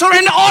yourself, you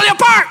surrender all your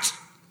parts.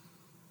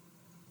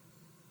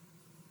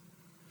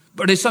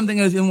 But there's something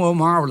that's even more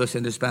marvelous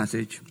in this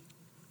passage.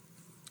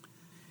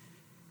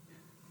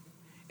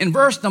 In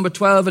verse number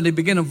 12, and the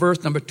beginning of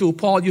verse number 2,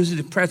 Paul uses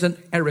the present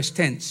aorist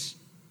tense.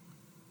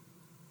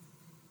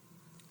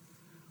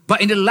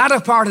 But in the latter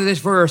part of this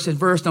verse, in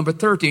verse number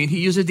 13, he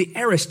uses the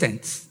aorist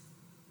tense.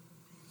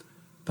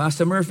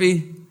 Pastor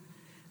Murphy,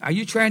 are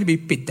you trying to be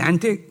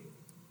pedantic?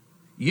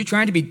 Are you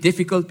trying to be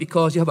difficult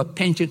because you have a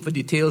penchant for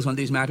details on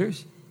these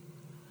matters?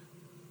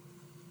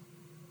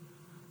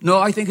 No,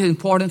 I think it's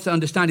important to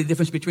understand the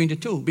difference between the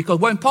two. Because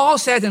when Paul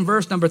says in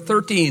verse number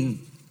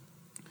 13,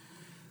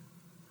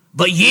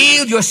 but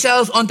yield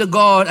yourselves unto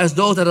God as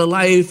those that are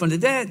alive from the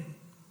dead.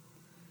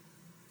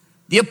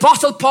 The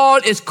Apostle Paul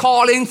is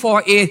calling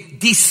for a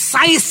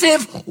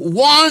decisive,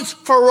 once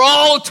for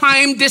all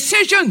time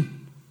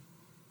decision.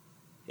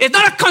 It's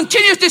not a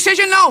continuous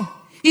decision now.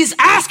 He's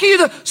asking you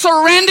to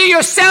surrender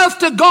yourself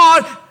to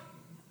God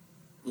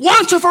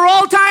once and for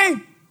all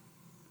time.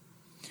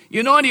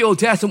 You know, in the Old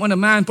Testament, when a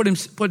man put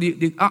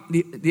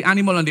the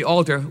animal on the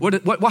altar,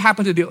 what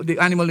happened to the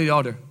animal on the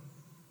altar?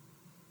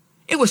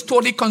 It was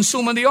totally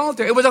consumed on the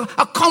altar. It was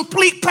a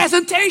complete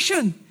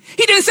presentation.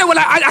 He didn't say, well,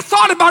 I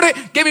thought about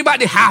it. Give me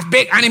back the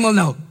half-baked animal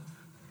now.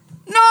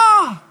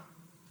 No.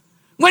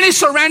 When he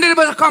surrendered, it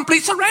was a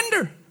complete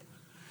surrender.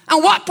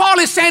 And what Paul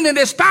is saying in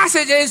this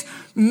passage is,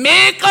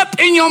 make up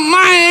in your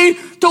mind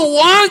to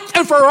once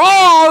and for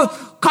all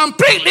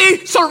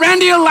completely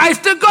surrender your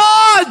life to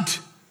God.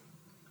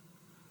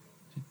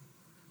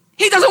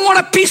 He doesn't want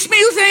a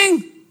piecemeal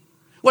thing.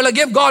 Well, I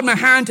give God my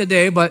hand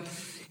today, but,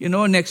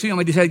 next week I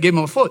might decide to give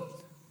him a foot.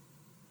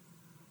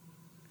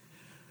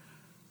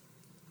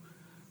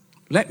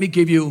 Let me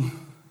give you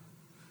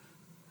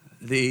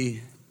the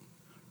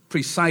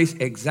precise,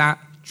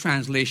 exact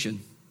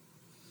translation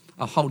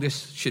of how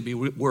this should be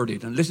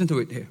worded. And listen to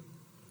it here.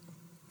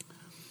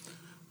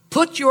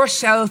 Put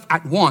yourself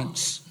at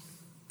once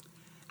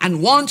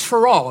and once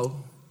for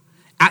all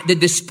at the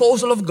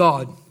disposal of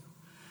God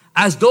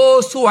as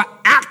those who are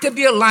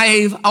actively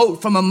alive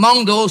out from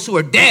among those who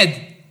are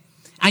dead,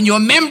 and your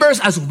members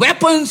as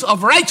weapons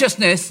of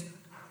righteousness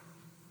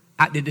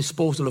at the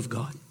disposal of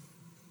God.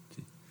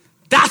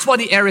 That's what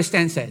the aorist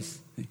tense says.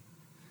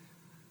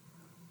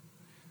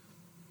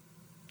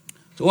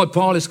 So what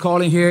Paul is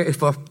calling here is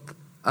for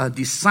a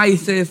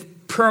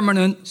decisive,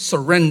 permanent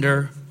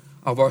surrender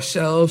of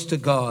ourselves to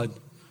God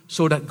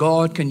so that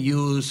God can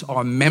use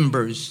our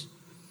members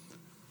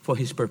for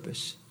his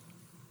purpose.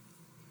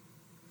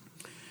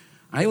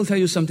 I will tell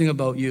you something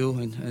about you,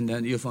 and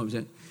then you'll find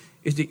it.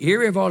 It's the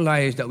area of our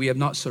lives that we have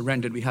not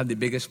surrendered we have the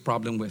biggest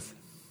problem with.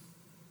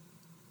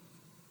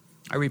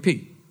 I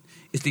repeat.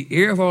 It's the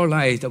area of our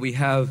lives that we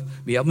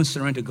haven't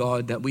surrendered to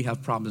God that we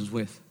have problems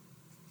with.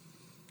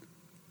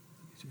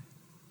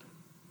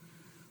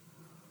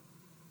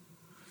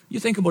 You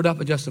think about that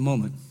for just a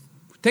moment.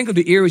 Think of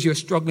the areas you're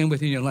struggling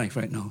with in your life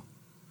right now.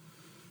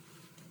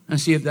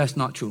 And see if that's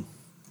not true.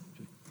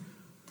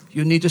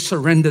 You need to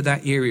surrender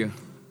that area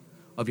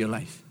of your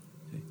life.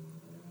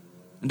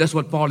 And that's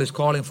what Paul is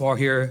calling for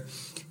here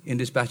in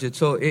this passage.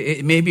 So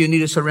maybe you need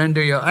to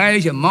surrender your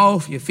eyes, your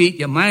mouth, your feet,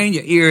 your mind,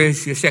 your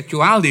ears, your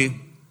sexuality.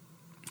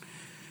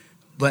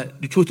 But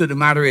the truth of the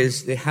matter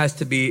is there has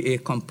to be a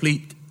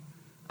complete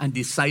and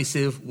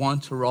decisive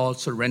once for all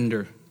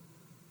surrender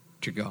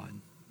to God.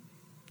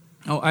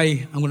 Now,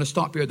 I'm going to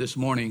stop here this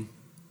morning.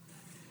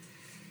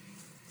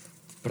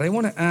 But I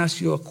want to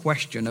ask you a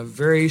question, a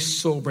very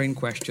sobering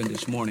question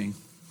this morning.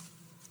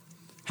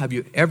 Have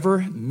you ever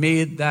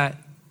made that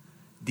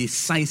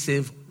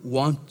decisive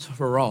once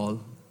for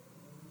all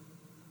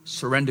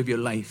surrender of your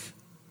life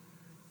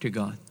to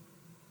God?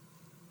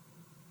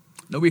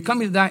 Now, we're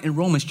coming to that in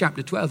Romans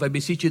chapter 12. I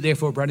beseech you,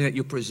 therefore, brother, that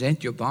you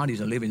present your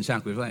bodies a living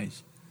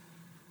sacrifice.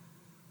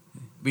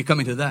 We're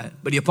coming to that.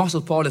 But the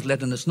Apostle Paul is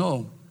letting us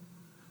know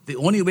the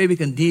only way we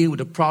can deal with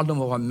the problem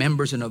of our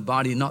members in our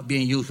body not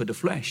being used for the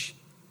flesh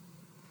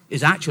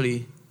is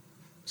actually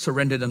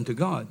surrender them to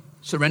God.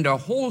 Surrender our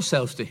whole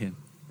selves to Him.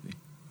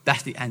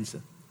 That's the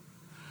answer.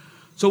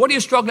 So what are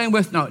you struggling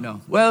with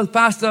now? Well,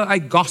 Pastor, I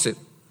gossip.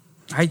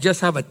 I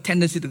just have a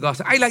tendency to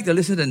gossip. I like to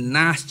listen to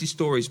nasty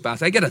stories,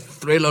 Pastor. I get a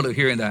thrill out of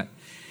hearing that.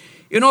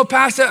 You know,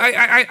 Pastor,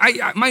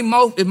 my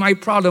mouth is my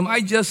problem.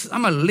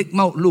 I'm a lick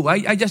mouth Lou.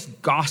 I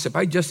just gossip.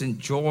 I just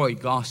enjoy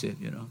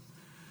gossip, you know.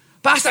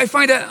 Pastor, I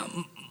find that,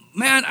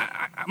 man,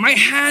 my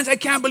hands, I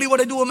can't believe what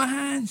I do with my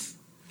hands.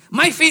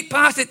 My feet,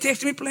 Pastor, it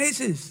takes me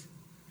places.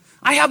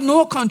 I have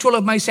no control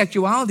of my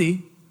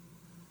sexuality.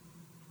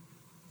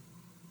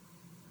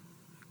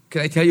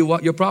 Can I tell you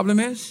what your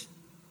problem is?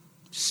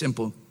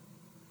 Simple.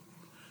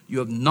 You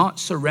have not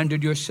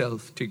surrendered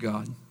yourself to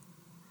God.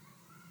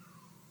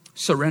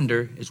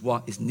 Surrender is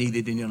what is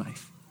needed in your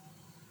life.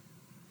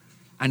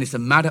 And it's a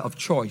matter of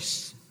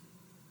choice.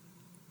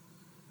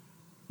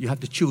 You have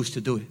to choose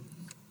to do it.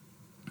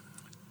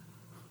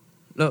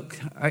 Look,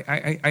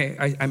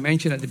 I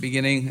mentioned at the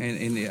beginning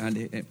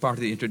in part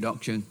of the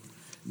introduction,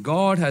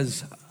 God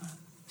has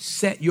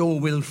set your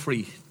will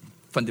free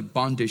from the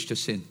bondage to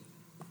sin.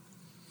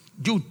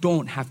 You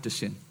don't have to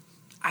sin.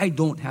 I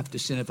don't have to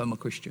sin if I'm a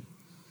Christian.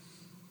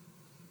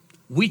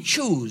 We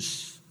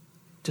choose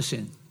to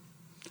sin.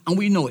 And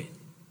we know it.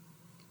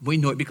 We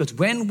know it because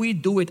when we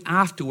do it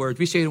afterwards,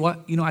 we say,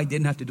 what? You know, I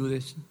didn't have to do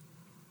this.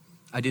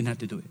 I didn't have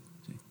to do it.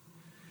 See?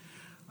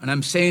 And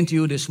I'm saying to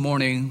you this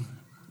morning,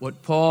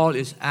 what Paul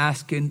is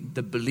asking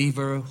the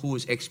believer who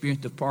has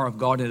experienced the power of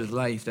God in his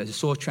life, that is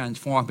so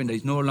transforming, that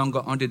he's no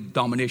longer under the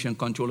domination and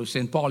control of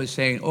sin. Paul is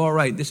saying, all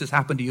right, this has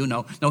happened to you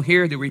now. Now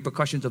here are the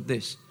repercussions of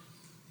this.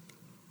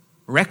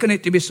 Reckon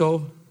it to be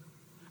so.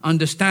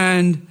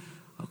 Understand,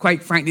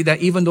 quite frankly,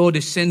 that even though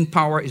the sin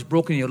power is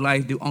broken in your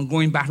life, the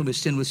ongoing battle with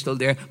sin was still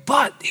there.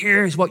 But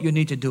here's what you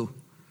need to do.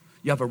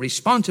 You have a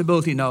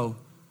responsibility now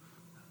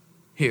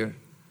here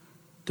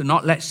to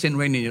not let sin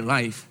reign in your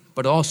life,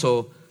 but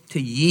also to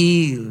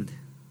yield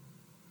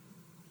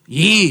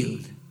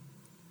your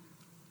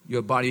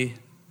body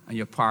and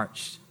your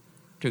parts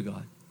to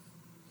God.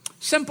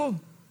 Simple.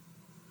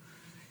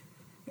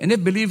 And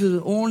if believers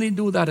only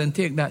do that and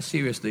take that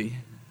seriously,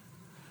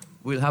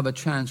 we'll have a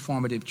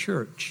transformative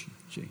church.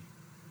 See?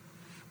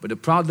 But the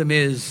problem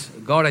is,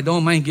 God, I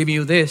don't mind giving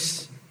you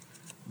this,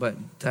 but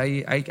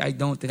I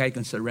don't think I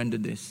can surrender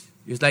this.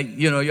 It's like,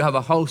 you know, you have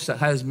a house that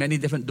has many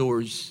different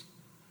doors.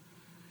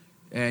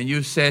 And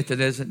you said that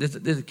there's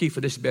a key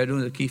for this bedroom,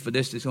 there's a key for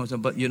this, one,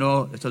 but you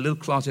know, there's a little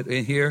closet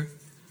in here.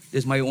 This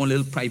is my own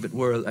little private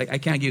world. I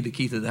can't give the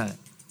key to that.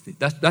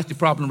 That's the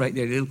problem right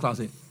there, the little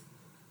closet.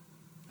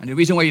 And the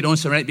reason why you don't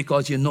surrender is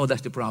because you know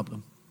that's the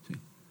problem. See?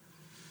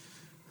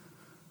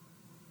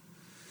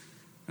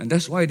 And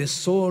that's why there's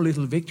so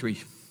little victory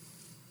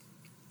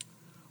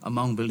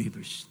among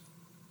believers.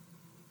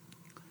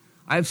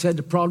 I've said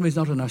the problem is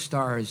not in our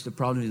stars, the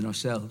problem is in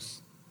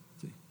ourselves.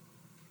 See?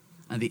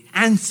 And the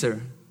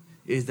answer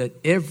is that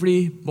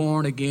every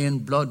born-again,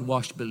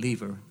 blood-washed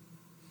believer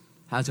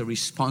has a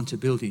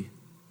responsibility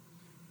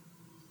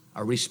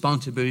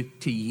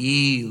to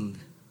yield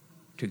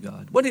to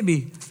God. Wouldn't it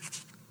be,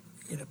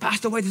 you know,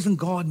 Pastor, why doesn't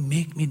God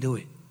make me do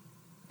it?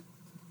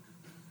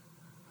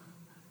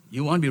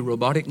 You want to be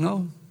robotic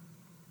now?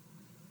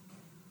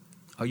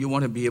 Or you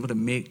want to be able to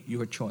make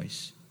your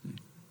choice?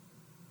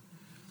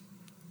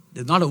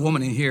 There's not a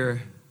woman in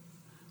here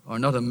or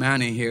not a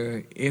man in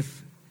here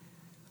if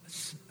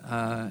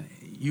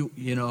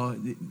you know,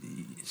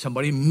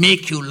 somebody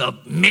make you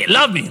love me. You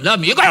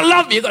gotta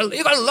love me. You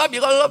gotta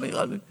love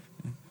me.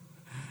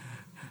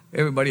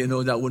 Everybody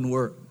knows that wouldn't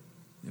work.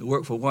 It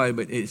worked for a while,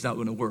 but it's not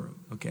going to work.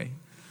 Okay,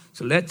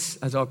 so let's,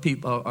 as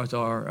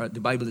the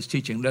Bible is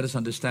teaching, let us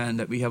understand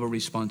that we have a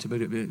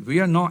responsibility. We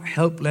are not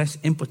helpless,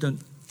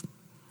 impotent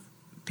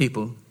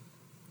people.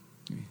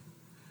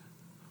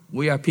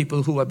 We are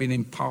people who have been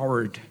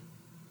empowered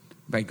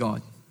by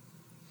God.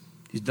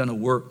 He's done a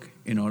work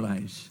in our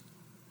lives.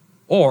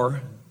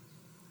 Or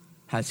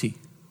has He?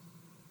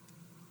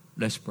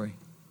 Let's pray.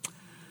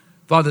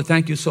 Father,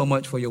 thank you so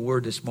much for your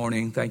word this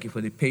morning. Thank you for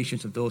the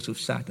patience of those who've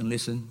sat and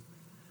listened.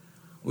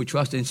 We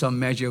trust in some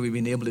measure we've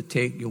been able to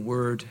take your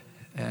word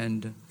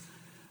and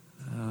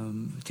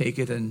take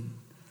it and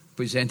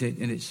present it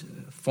in its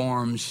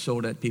forms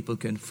so that people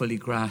can fully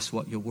grasp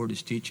what your word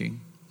is teaching.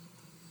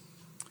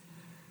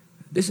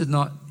 This is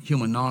not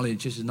human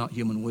knowledge. This is not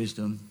human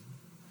wisdom.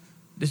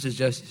 This is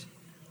just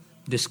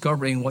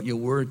discovering what your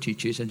word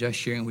teaches and just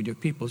sharing with your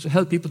people. So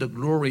help people to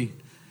glory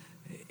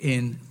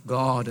in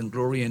God and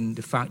glory in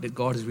the fact that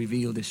God has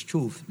revealed this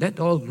truth. Let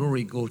all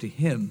glory go to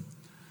Him.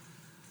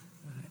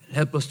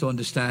 Help us to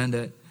understand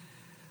that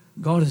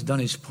God has done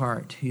his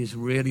part. He has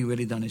really,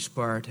 really done his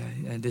part.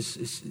 And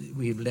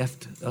we've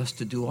left us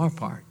to do our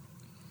part.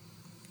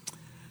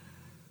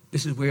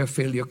 This is where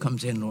failure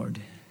comes in, Lord.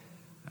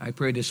 I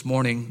pray this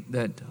morning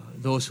that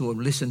those who have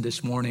listened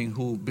this morning,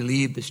 who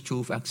believe this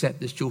truth,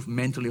 accept this truth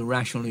mentally,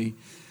 rationally,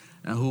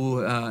 and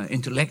who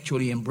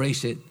intellectually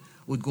embrace it,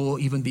 would go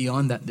even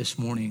beyond that this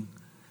morning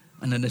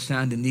and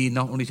understand the need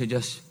not only to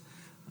just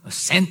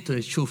assent to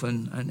the truth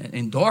and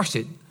endorse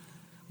it,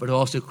 but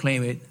also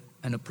claim it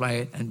and apply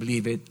it and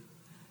believe it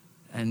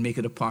and make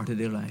it a part of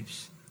their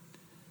lives.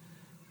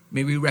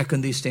 May we reckon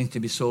these things to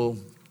be so.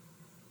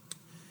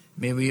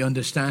 May we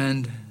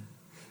understand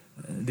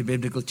the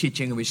biblical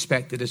teaching and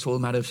respect to this whole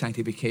matter of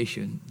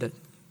sanctification, that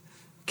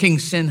King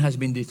Sin has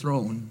been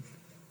dethroned,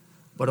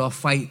 but our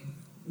fight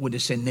with the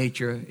sin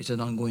nature is an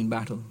ongoing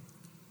battle.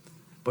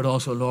 But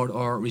also, Lord,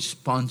 our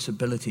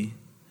responsibility.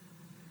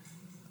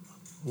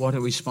 What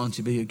a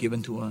responsibility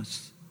given to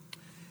us.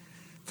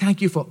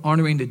 Thank you for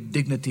honoring the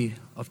dignity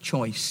of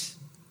choice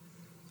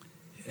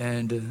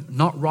and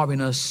not robbing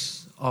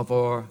us of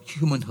our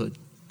humanhood,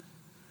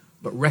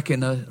 but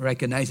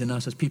recognizing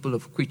us as people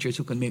of creatures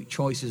who can make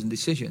choices and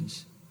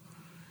decisions.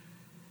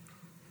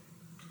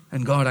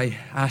 And God, I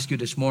ask you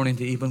this morning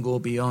to even go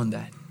beyond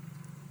that.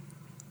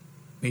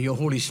 May your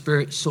Holy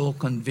Spirit so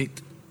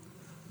convict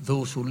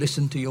those who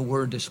listen to your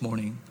word this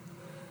morning.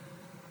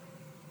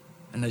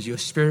 And as your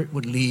Spirit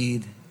would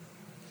lead,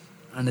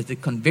 and as the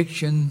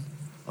conviction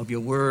of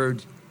your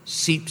word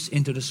seeps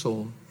into the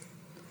soul,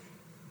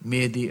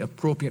 may the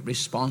appropriate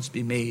response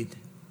be made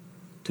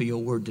to your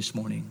word this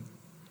morning.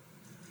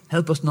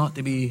 Help us not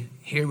to be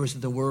hearers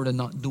of the word and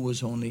not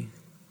doers only.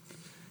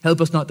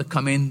 Help us not to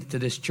come into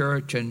this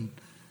church and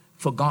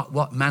forgot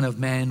what man of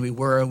man we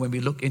were when we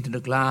looked into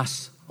the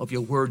glass of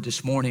your word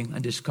this morning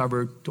and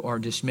discovered to our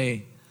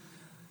dismay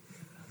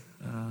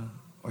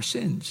our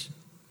sins.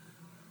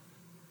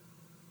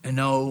 And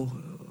now,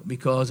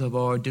 because of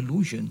our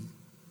delusion,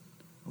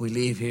 we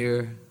leave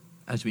here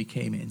as we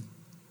came in.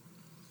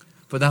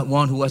 For that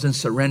one who hasn't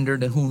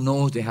surrendered and who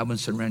knows they haven't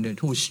surrendered,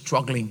 who is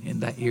struggling in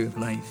that area of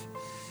life,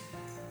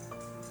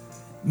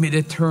 may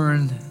they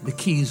turn the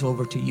keys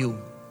over to you.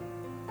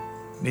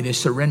 May they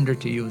surrender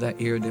to you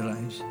that area of their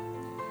lives.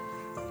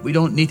 We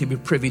don't need to be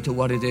privy to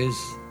what it is,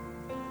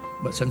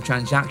 but some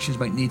transactions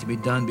might need to be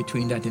done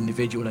between that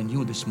individual and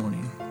you this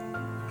morning.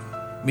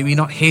 May we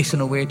not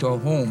hasten away to our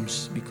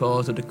homes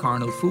because of the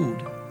carnal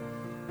food.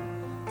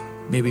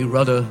 May we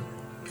rather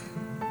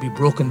be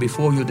broken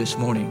before you this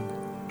morning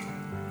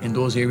in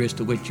those areas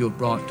to which you have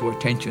brought to our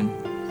attention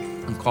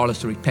and call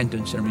us to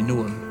repentance and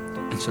renewal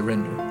and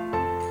surrender.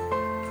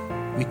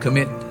 We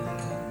commit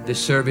this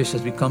service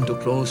as we come to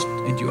close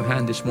into your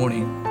hand this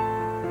morning,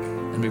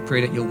 and we pray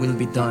that your will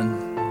be done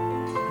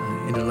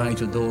in the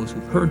lives of those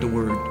who heard the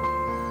word,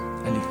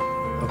 and the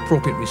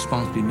appropriate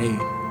response be made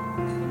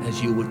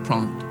as you would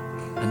prompt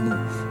and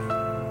move.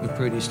 We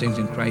pray these things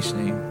in Christ's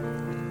name.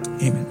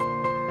 Amen.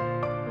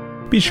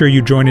 Be sure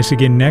you join us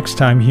again next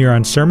time here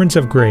on Sermons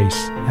of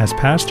Grace as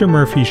Pastor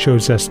Murphy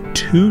shows us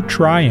 2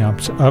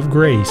 triumphs of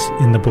grace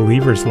in the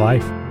believer's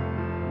life.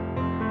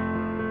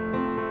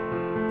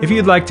 If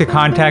you'd like to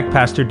contact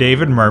Pastor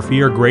David Murphy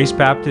or Grace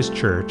Baptist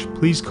Church,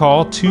 please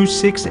call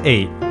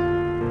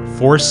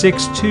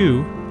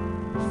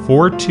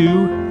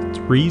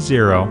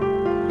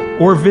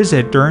 268-462-4230 or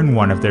visit during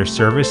one of their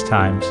service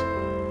times.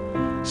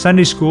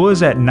 Sunday school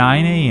is at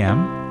 9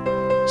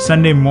 a.m.,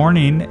 Sunday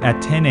morning at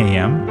 10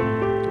 a.m.,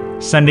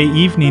 Sunday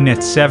evening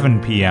at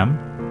 7 p.m.,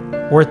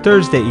 or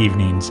Thursday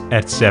evenings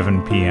at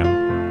 7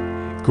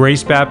 p.m.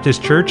 Grace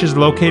Baptist Church is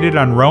located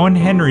on Rowan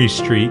Henry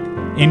Street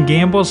in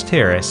Gambles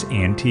Terrace,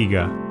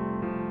 Antigua.